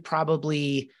going to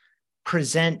probably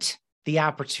present the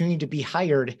opportunity to be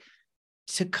hired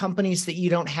to companies that you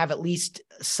don't have at least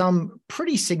some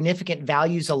pretty significant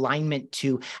values alignment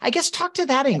to. I guess talk to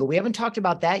that angle. We haven't talked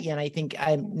about that yet. I think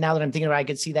now that I'm thinking about it, I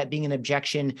could see that being an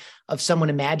objection of someone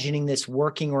imagining this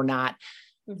working or not.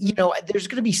 There's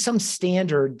going to be some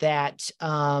standard that,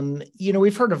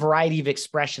 we've heard a variety of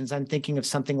expressions. I'm thinking of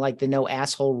something like the no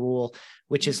asshole rule,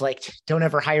 which is like, don't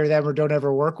ever hire them or don't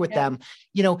ever work with them,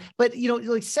 but,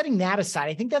 like setting that aside,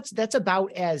 I think that's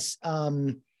about as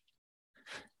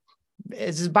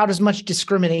much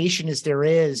discrimination as there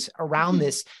is around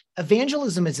this.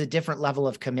 Evangelism is a different level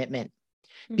of commitment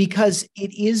because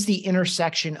it is the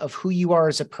intersection of who you are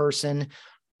as a person,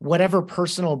 whatever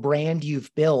personal brand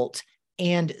you've built,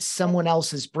 and someone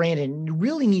else's brand, and it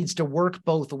really needs to work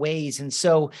both ways. And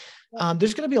so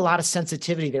there's going to be a lot of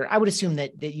sensitivity there. I would assume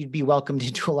that you'd be welcomed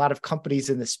into a lot of companies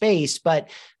in the space, but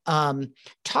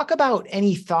talk about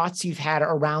any thoughts you've had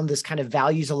around this kind of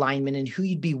values alignment and who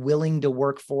you'd be willing to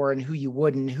work for and who you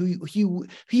wouldn't, who you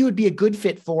would be a good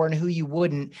fit for and who you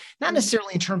wouldn't, not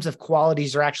necessarily in terms of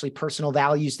qualities or actually personal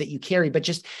values that you carry, but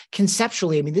just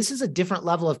conceptually. I mean, this is a different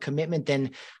level of commitment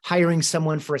than hiring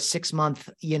someone for a 6-month,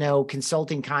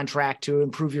 consulting contract to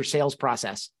improve your sales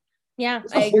process. Yeah,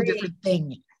 it's a whole different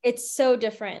thing. It's so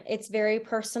different. It's very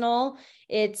personal.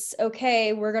 It's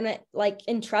okay. We're going to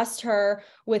entrust her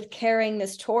with carrying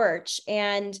this torch.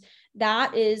 And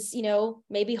that is,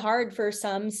 maybe hard for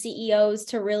some CEOs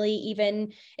to really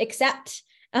even accept.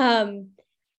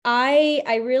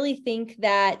 I really think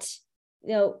that,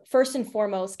 first and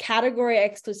foremost, category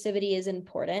exclusivity is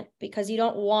important, because you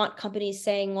don't want companies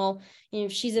saying, well,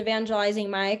 she's evangelizing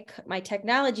my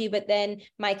technology, but then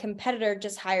my competitor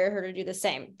just hired her to do the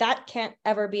same. That can't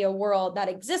ever be a world that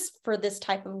exists for this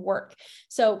type of work.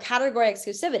 So category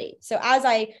exclusivity. So as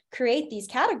I create these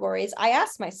categories, I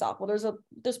ask myself, well,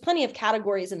 there's plenty of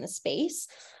categories in the space.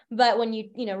 But when you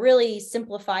really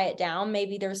simplify it down,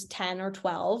 maybe there's 10 or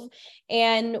 12.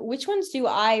 And which ones do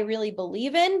I really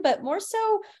believe in? But more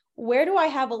so, where do I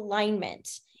have alignment?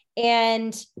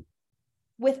 And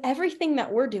with everything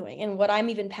that we're doing and what I'm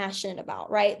even passionate about,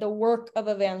 right? The work of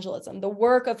evangelism, the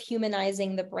work of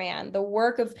humanizing the brand, the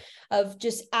work of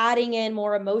just adding in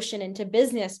more emotion into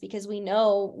business, because we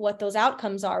know what those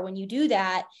outcomes are when you do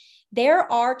that.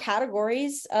 There are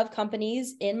categories of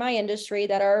companies in my industry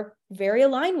that are very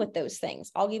aligned with those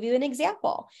things. I'll give you an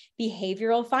example: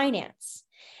 behavioral finance.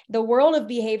 The world of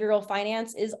behavioral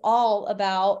finance is all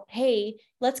about, hey,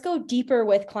 let's go deeper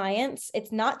with clients.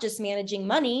 It's not just managing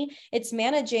money, it's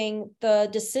managing the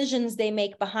decisions they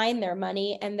make behind their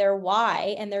money and their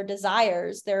why and their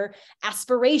desires, their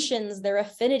aspirations, their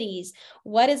affinities.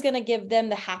 What is going to give them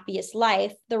the happiest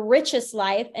life, the richest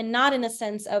life, and not in a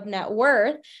sense of net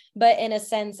worth, but in a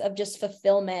sense of just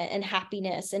fulfillment and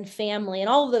happiness and family and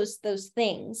all of those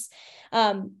things.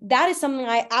 That is something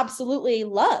I absolutely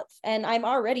love, and I'm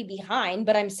already behind,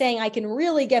 but I'm saying I can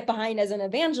really get behind as an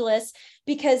evangelist,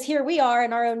 because here we are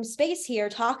in our own space here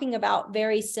talking about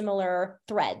very similar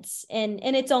threads in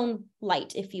its own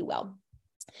light, if you will.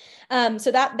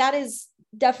 So that is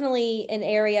definitely an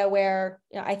area where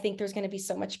I think there's going to be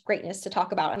so much greatness to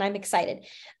talk about, and I'm excited.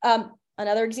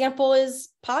 Another example is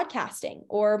podcasting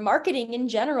or marketing in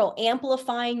general,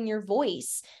 amplifying your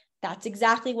voice. That's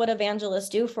exactly what evangelists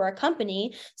do for a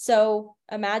company. So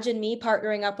imagine me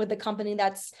partnering up with a company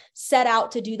that's set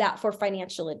out to do that for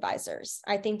financial advisors.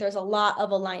 I think there's a lot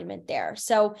of alignment there.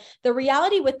 So the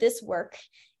reality with this work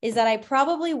is that I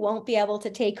probably won't be able to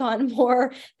take on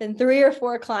more than 3 or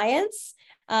 4 clients.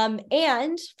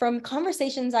 And from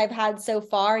conversations I've had so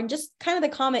far, and just kind of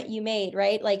the comment you made,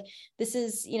 right? Like, this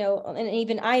is, and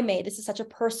even I made, this is such a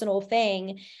personal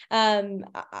thing.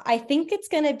 I think it's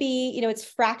going to be, it's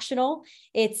fractional.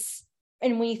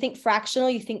 And when you think fractional,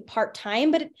 you think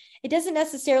part-time, but it doesn't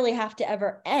necessarily have to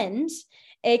ever end.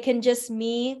 It can just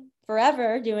me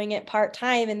forever doing it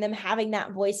part-time, and them having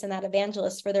that voice and that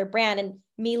evangelist for their brand, and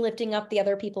me lifting up the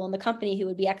other people in the company who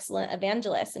would be excellent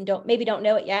evangelists and maybe don't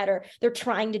know it yet, or they're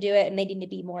trying to do it and they need to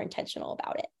be more intentional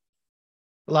about it.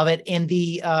 Love it. And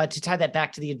to tie that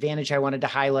back to the advantage I wanted to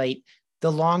highlight,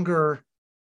 the longer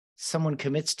someone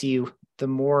commits to you, the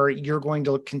more you're going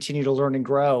to continue to learn and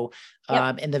grow,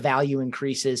 and the value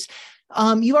increases.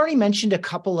 You already mentioned a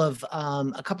couple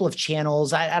of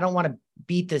channels. I don't want to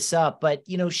beat this up, but,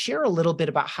 share a little bit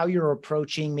about how you're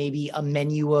approaching maybe a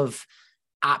menu of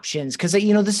options. Cause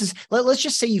this is, let's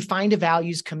just say you find a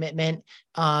values commitment.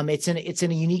 It's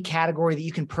in a unique category that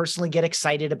you can personally get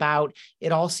excited about.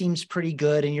 It all seems pretty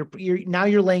good. And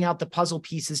you're laying out the puzzle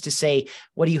pieces to say,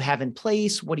 what do you have in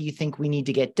place? What do you think we need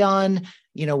to get done?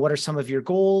 What are some of your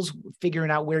goals, figuring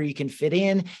out where you can fit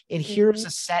in. And here's a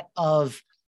set of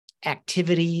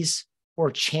activities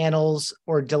or channels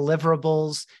or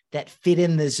deliverables that fit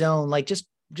in the zone. Like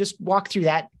just walk through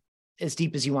that as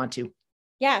deep as you want to.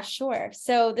 Yeah, sure.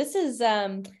 So this is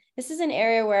an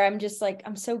area where I'm just like,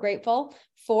 I'm so grateful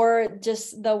for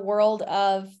just the world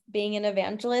of being an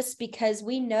evangelist, because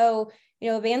we know,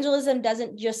 evangelism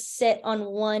doesn't just sit on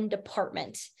one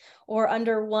department or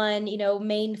under one,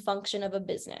 main function of a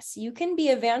business. You can be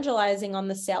evangelizing on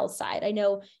the sales side. I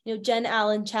know, Jen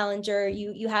Allen Challenger,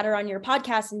 you had her on your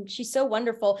podcast, and she's so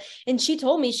wonderful. And she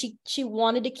told me she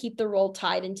wanted to keep the role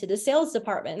tied into the sales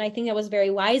department. And I think that was very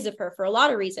wise of her for a lot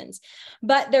of reasons.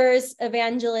 But there's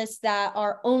evangelists that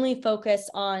are only focused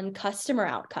on customer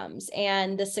outcomes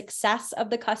and the success of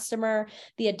the customer,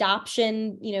 the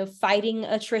adoption, fighting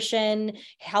attrition,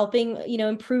 helping,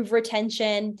 improve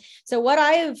retention. So what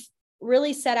I've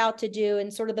really set out to do,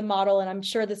 and sort of the model, and I'm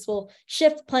sure this will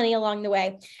shift plenty along the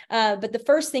way. But the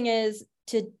first thing is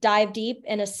to dive deep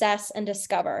and assess and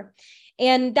discover.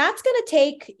 And that's going to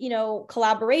take,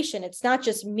 collaboration. It's not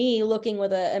just me looking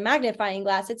with a magnifying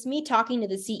glass. It's me talking to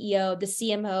the CEO, the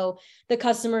CMO, the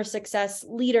customer success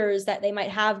leaders that they might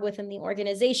have within the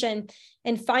organization,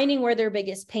 and finding where their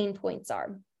biggest pain points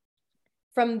are.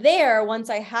 From there, once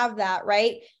I have that,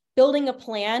 right, building a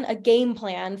plan, a game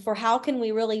plan for how can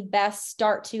we really best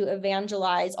start to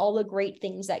evangelize all the great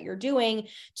things that you're doing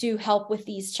to help with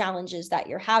these challenges that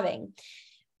you're having.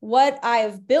 What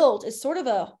I've built is sort of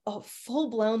a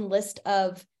full-blown list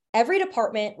of every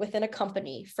department within a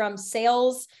company, from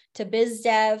sales to biz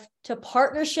dev to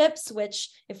partnerships, which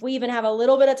if we even have a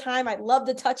little bit of time, I'd love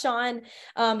to touch on,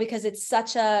 because it's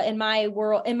such in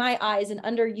my eyes, an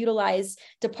underutilized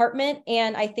department.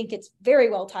 And I think it's very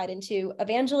well tied into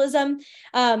evangelism,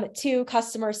 to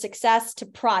customer success, to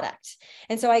product.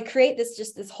 And so I create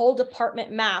this whole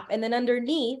department map. And then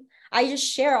underneath, I just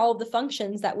share all of the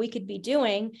functions that we could be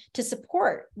doing to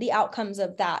support the outcomes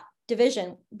of that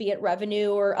division, be it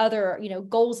revenue or other,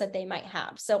 goals that they might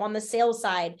have. So on the sales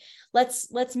side, let's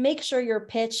make sure your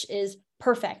pitch is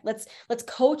perfect. Let's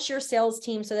coach your sales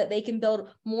team so that they can build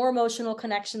more emotional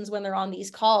connections when they're on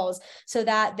these calls, so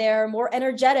that they're more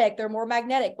energetic, they're more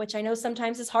magnetic, which I know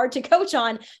sometimes is hard to coach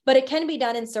on, but it can be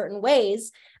done in certain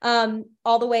ways.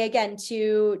 All the way again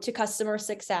to customer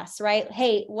success, right?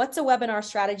 Hey, what's a webinar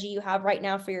strategy you have right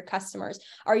now for your customers?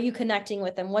 Are you connecting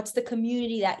with them? What's the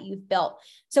community that you've built?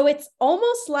 So it's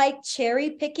almost like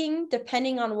cherry picking,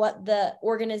 depending on what the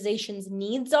organization's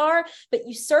needs are, but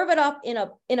you serve it up in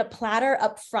a platter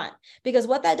up front, because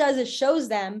what that does is shows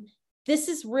them this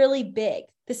is really big.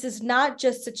 This is not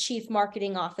just a chief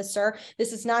marketing officer.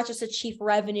 This is not just a chief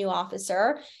revenue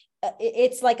officer.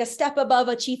 It's like a step above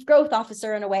a chief growth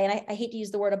officer in a way. And I hate to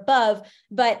use the word above,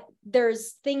 but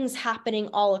there's things happening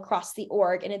all across the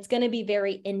org, and it's going to be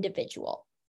very individual.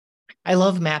 I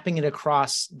love mapping it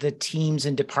across the teams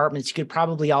and departments. You could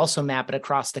probably also map it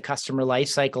across the customer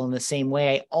lifecycle in the same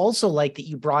way. I also like that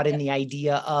you brought in the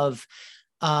idea of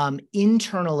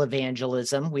internal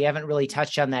evangelism. We haven't really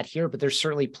touched on that here, but there's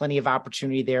certainly plenty of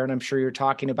opportunity there. And I'm sure you're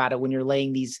talking about it when you're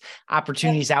laying these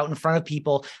opportunities out in front of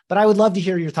people, but I would love to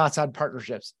hear your thoughts on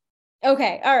partnerships.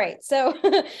 Okay. All right. So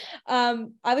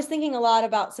I was thinking a lot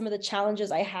about some of the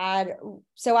challenges I had.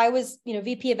 So I was,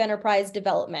 VP of Enterprise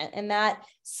Development, and that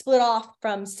split off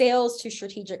from sales to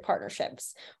strategic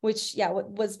partnerships, which,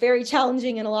 was very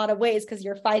challenging in a lot of ways, because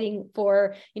you're fighting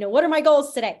for, what are my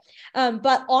goals today?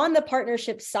 But on the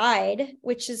partnership side,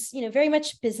 which is, very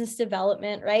much business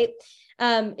development, right?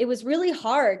 It was really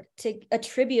hard to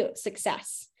attribute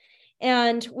success.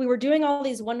 And we were doing all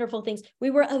these wonderful things.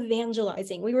 We were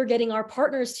evangelizing. We were getting our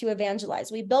partners to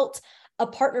evangelize. We built a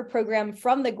partner program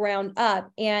from the ground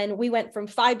up, and we went from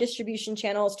 5 distribution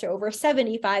channels to over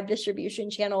 75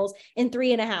 distribution channels in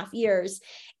 3.5 years.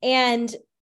 And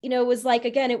it was like,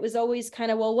 again, it was always kind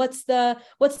of, well, what's the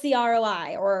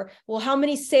ROI? Or, well, how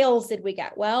many sales did we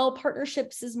get? Well,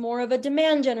 partnerships is more of a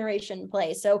demand generation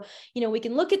play. So, we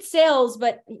can look at sales,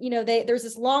 but, there's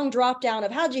this long drop down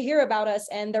of how'd you hear about us?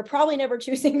 And they're probably never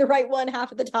choosing the right one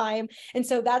half of the time. And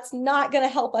so that's not going to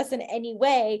help us in any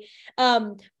way.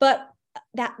 But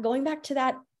that going back to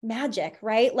that magic,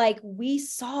 right? Like we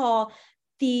saw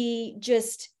the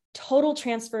just total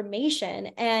transformation.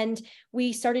 And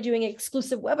we started doing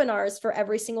exclusive webinars for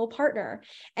every single partner.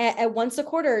 At once a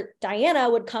quarter, Diana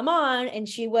would come on and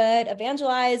she would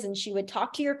evangelize and she would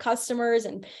talk to your customers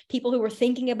and people who were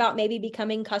thinking about maybe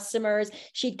becoming customers.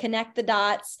 She'd connect the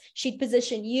dots. She'd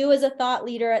position you as a thought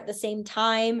leader at the same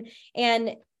time.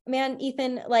 And man,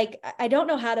 Ethan, like, I don't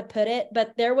know how to put it,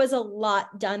 but there was a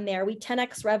lot done there. We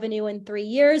 10x revenue in 3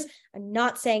 years. I'm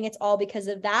not saying it's all because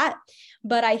of that,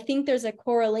 but I think there's a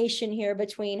correlation here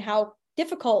between how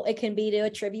difficult it can be to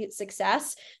attribute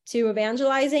success to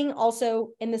evangelizing. Also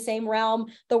in the same realm,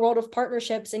 the world of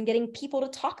partnerships and getting people to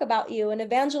talk about you and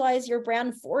evangelize your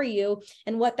brand for you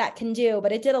and what that can do.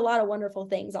 But it did a lot of wonderful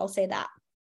things. I'll say that.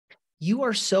 You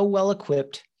are so well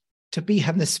equipped to be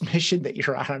on this mission that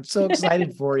you're on. I'm so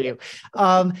excited for you.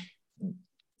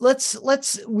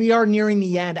 We are nearing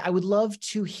the end. I would love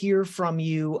to hear from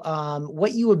you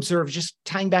what you observe, just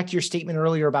tying back to your statement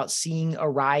earlier about seeing a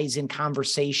rise in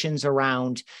conversations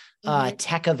around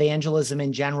tech evangelism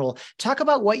in general. Talk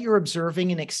about what you're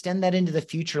observing and extend that into the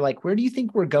future. Like, where do you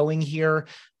think we're going here?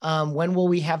 When will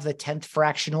we have the 10th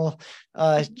fractional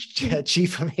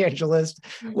chief evangelist?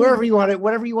 Wherever you want it,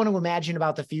 whatever you want to imagine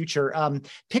about the future.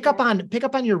 Pick up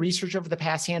on your research over the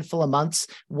past handful of months.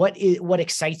 What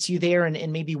excites you there,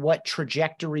 and maybe what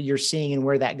trajectory you're seeing and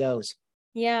where that goes.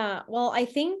 Yeah, well, I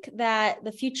think that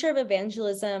the future of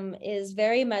evangelism is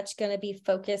very much going to be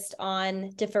focused on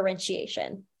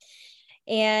differentiation.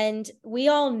 And we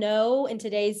all know in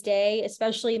today's day,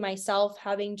 especially myself,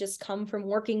 having just come from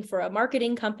working for a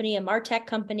marketing company, a MarTech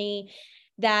company,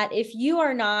 that if you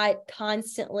are not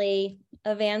constantly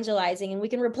evangelizing, and we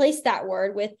can replace that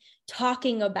word with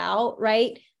talking about,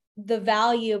 right, the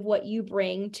value of what you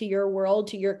bring to your world,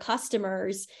 to your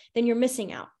customers, then you're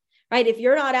missing out. Right? If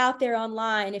you're not out there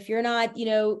online, if you're not,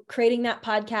 creating that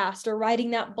podcast or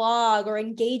writing that blog or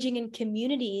engaging in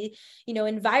community,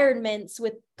 environments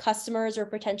with customers or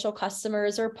potential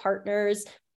customers or partners,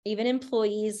 even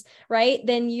employees, right?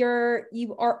 Then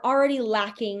you are already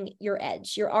lacking your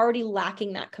edge. You're already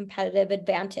lacking that competitive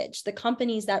advantage. The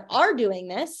companies that are doing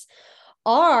this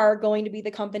are going to be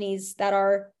the companies that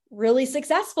are really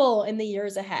successful in the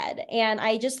years ahead. And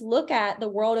I just look at the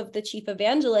world of the chief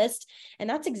evangelist, and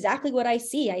that's exactly what I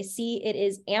see. I see it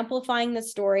is amplifying the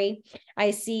story.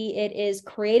 I see it is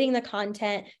creating the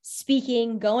content,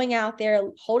 speaking, going out there,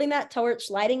 holding that torch,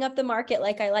 lighting up the market,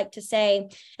 like I like to say.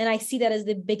 And I see that as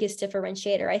the biggest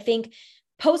differentiator. I think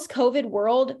post-COVID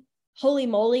world, holy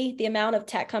moly, the amount of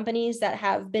tech companies that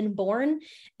have been born,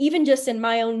 even just in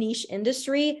my own niche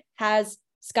industry, has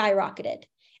skyrocketed.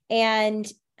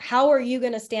 And how are you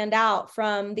going to stand out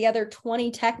from the other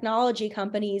 20 technology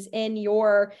companies in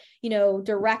your,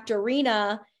 direct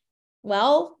arena?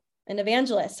 Well, an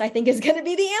evangelist, I think, is going to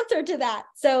be the answer to that.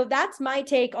 So that's my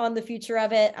take on the future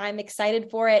of it. I'm excited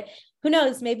for it. Who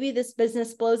knows? Maybe this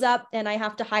business blows up and I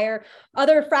have to hire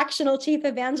other fractional chief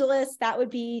evangelists. That would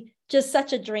be just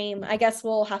such a dream. I guess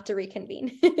we'll have to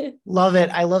reconvene. Love it.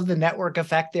 I love the network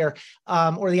effect there,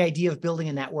 or the idea of building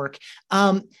a network.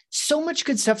 So much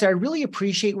good stuff there. I really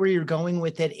appreciate where you're going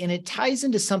with it. And it ties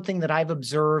into something that I've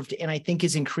observed and I think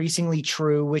is increasingly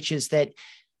true, which is that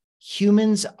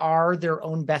humans are their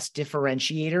own best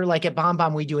differentiator. Like at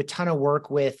BombBomb, we do a ton of work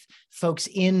with folks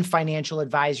in financial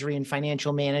advisory and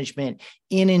financial management,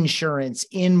 in insurance,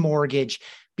 in mortgage,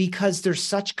 because there's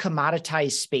such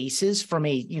commoditized spaces from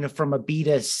a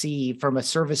B2C, from a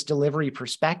service delivery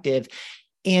perspective.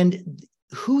 And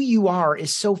who you are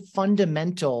is so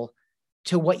fundamental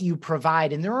to what you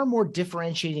provide. And there are more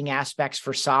differentiating aspects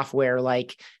for software,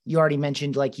 like you already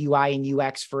mentioned, like UI and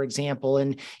UX, for example,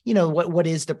 and what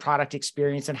is the product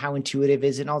experience and how intuitive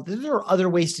is it, and all. There are other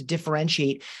ways to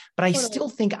differentiate, but I still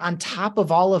think on top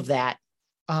of all of that,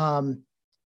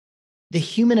 the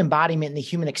human embodiment and the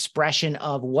human expression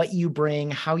of what you bring,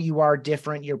 how you are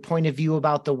different, your point of view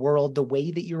about the world, the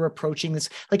way that you're approaching this,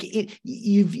 like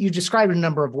you've described a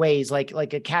number of ways, like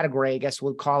a category, I guess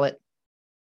we'll call it.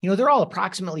 They're all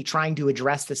approximately trying to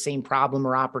address the same problem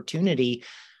or opportunity,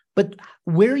 but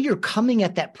where you're coming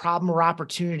at that problem or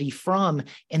opportunity from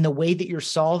and the way that you're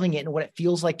solving it and what it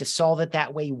feels like to solve it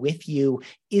that way with you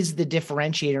is the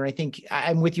differentiator. I think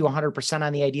I'm with you 100%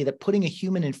 on the idea that putting a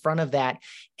human in front of that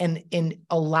and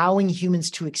allowing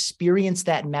humans to experience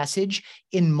that message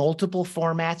in multiple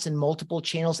formats and multiple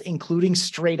channels, including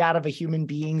straight out of a human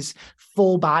being's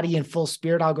full body and full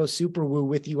spirit. I'll go super woo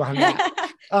with you on that.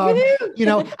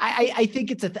 I think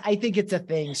it's a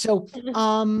thing. So,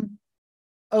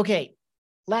 okay.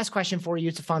 Last question for you.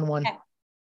 It's a fun one. Okay.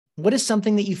 What is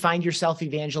something that you find yourself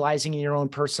evangelizing in your own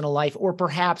personal life, or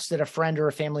perhaps that a friend or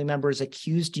a family member has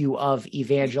accused you of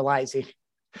evangelizing?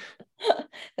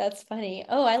 That's funny.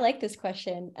 Oh, I like this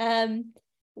question.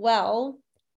 Well,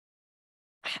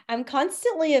 I'm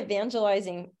constantly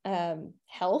evangelizing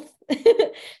health.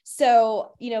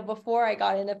 So, before I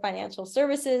got into financial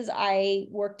services, I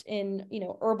worked in,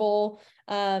 herbal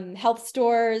health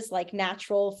stores, like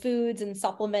natural foods and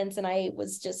supplements. And I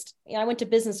was just, I went to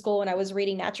business school and I was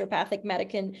reading naturopathic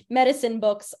medicine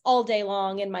books all day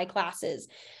long in my classes.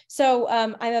 So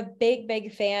I'm a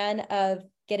big fan of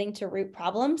getting to root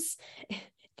problems.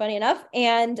 Funny enough.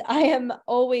 And I am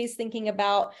always thinking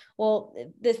about, well,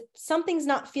 something's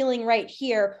not feeling right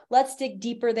here. Let's dig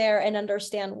deeper there and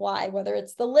understand why, whether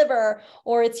it's the liver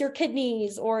or it's your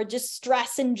kidneys or just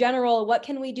stress in general. What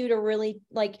can we do to really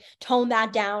tone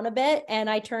that down a bit? And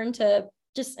I turn to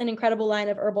just an incredible line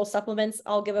of herbal supplements.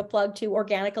 I'll give a plug to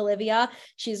Organic Olivia.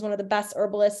 She's one of the best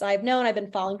herbalists I've known. I've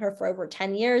been following her for over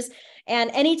 10 years.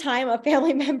 And anytime a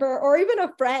family member or even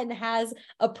a friend has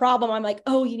a problem, I'm like,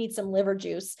 oh, you need some liver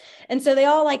juice. And so they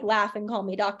all laugh and call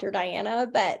me Dr. Diana,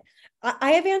 but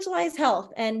I evangelize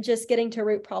health and just getting to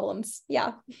root problems.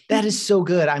 Yeah. That is so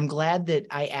good. I'm glad that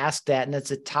I asked that. And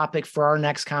that's a topic for our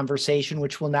next conversation,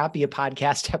 which will not be a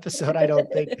podcast episode, I don't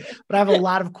think, but I have a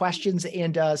lot of questions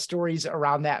and stories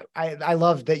around that. I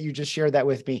love that you just shared that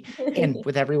with me and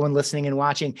with everyone listening and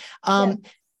watching. Yeah.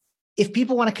 If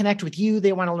people want to connect with you,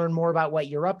 they want to learn more about what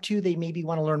you're up to, they maybe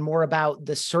want to learn more about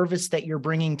the service that you're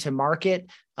bringing to market.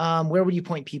 Where would you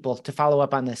point people to follow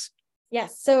up on this?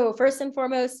 Yes. So first and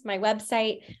foremost, my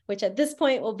website, which at this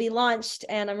point will be launched,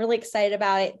 and I'm really excited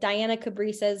about it,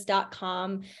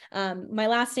 dianacabrices.com. My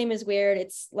last name is weird.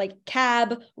 It's like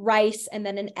Cab, Rice, and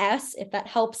then an S, if that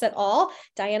helps at all,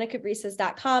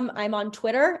 dianacabrices.com. I'm on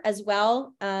Twitter as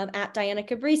well, at Diana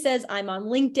Cabrices. I'm on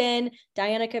LinkedIn,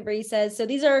 Diana Cabrices. So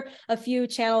these are a few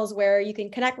channels where you can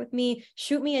connect with me,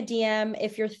 shoot me a DM.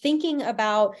 If you're thinking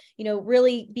about,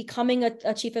 really becoming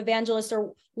a chief evangelist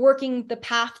or working the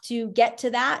path to get to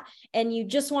that, and you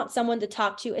just want someone to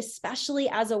talk to, especially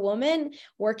as a woman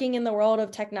working in the world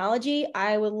of technology,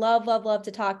 I would love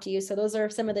to talk to you. So those are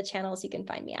some of the channels you can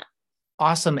find me at.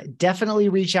 Awesome. Definitely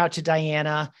reach out to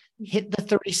Diana, hit the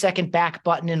 30-second back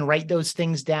button and write those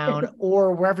things down,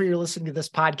 or wherever you're listening to this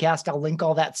podcast, I'll link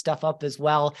all that stuff up as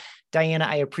well. Diana,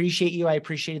 I appreciate you. I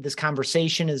appreciated this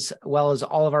conversation as well as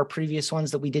all of our previous ones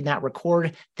that we did not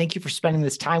record. Thank you for spending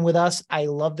this time with us. I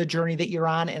love the journey that you're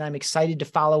on, and I'm excited to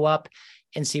follow up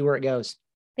and see where it goes.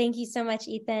 Thank you so much,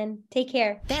 Ethan. Take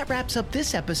care. That wraps up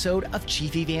this episode of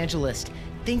Chief Evangelist.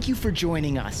 Thank you for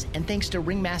joining us, and thanks to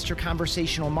Ringmaster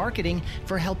Conversational Marketing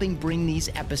for helping bring these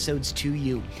episodes to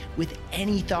you. With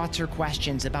any thoughts or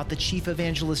questions about the Chief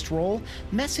Evangelist role,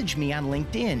 message me on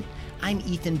LinkedIn. I'm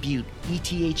Ethan Beute,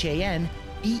 ETHAN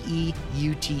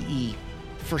BEUTE.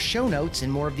 For show notes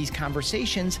and more of these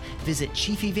conversations, visit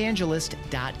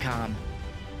chiefevangelist.com.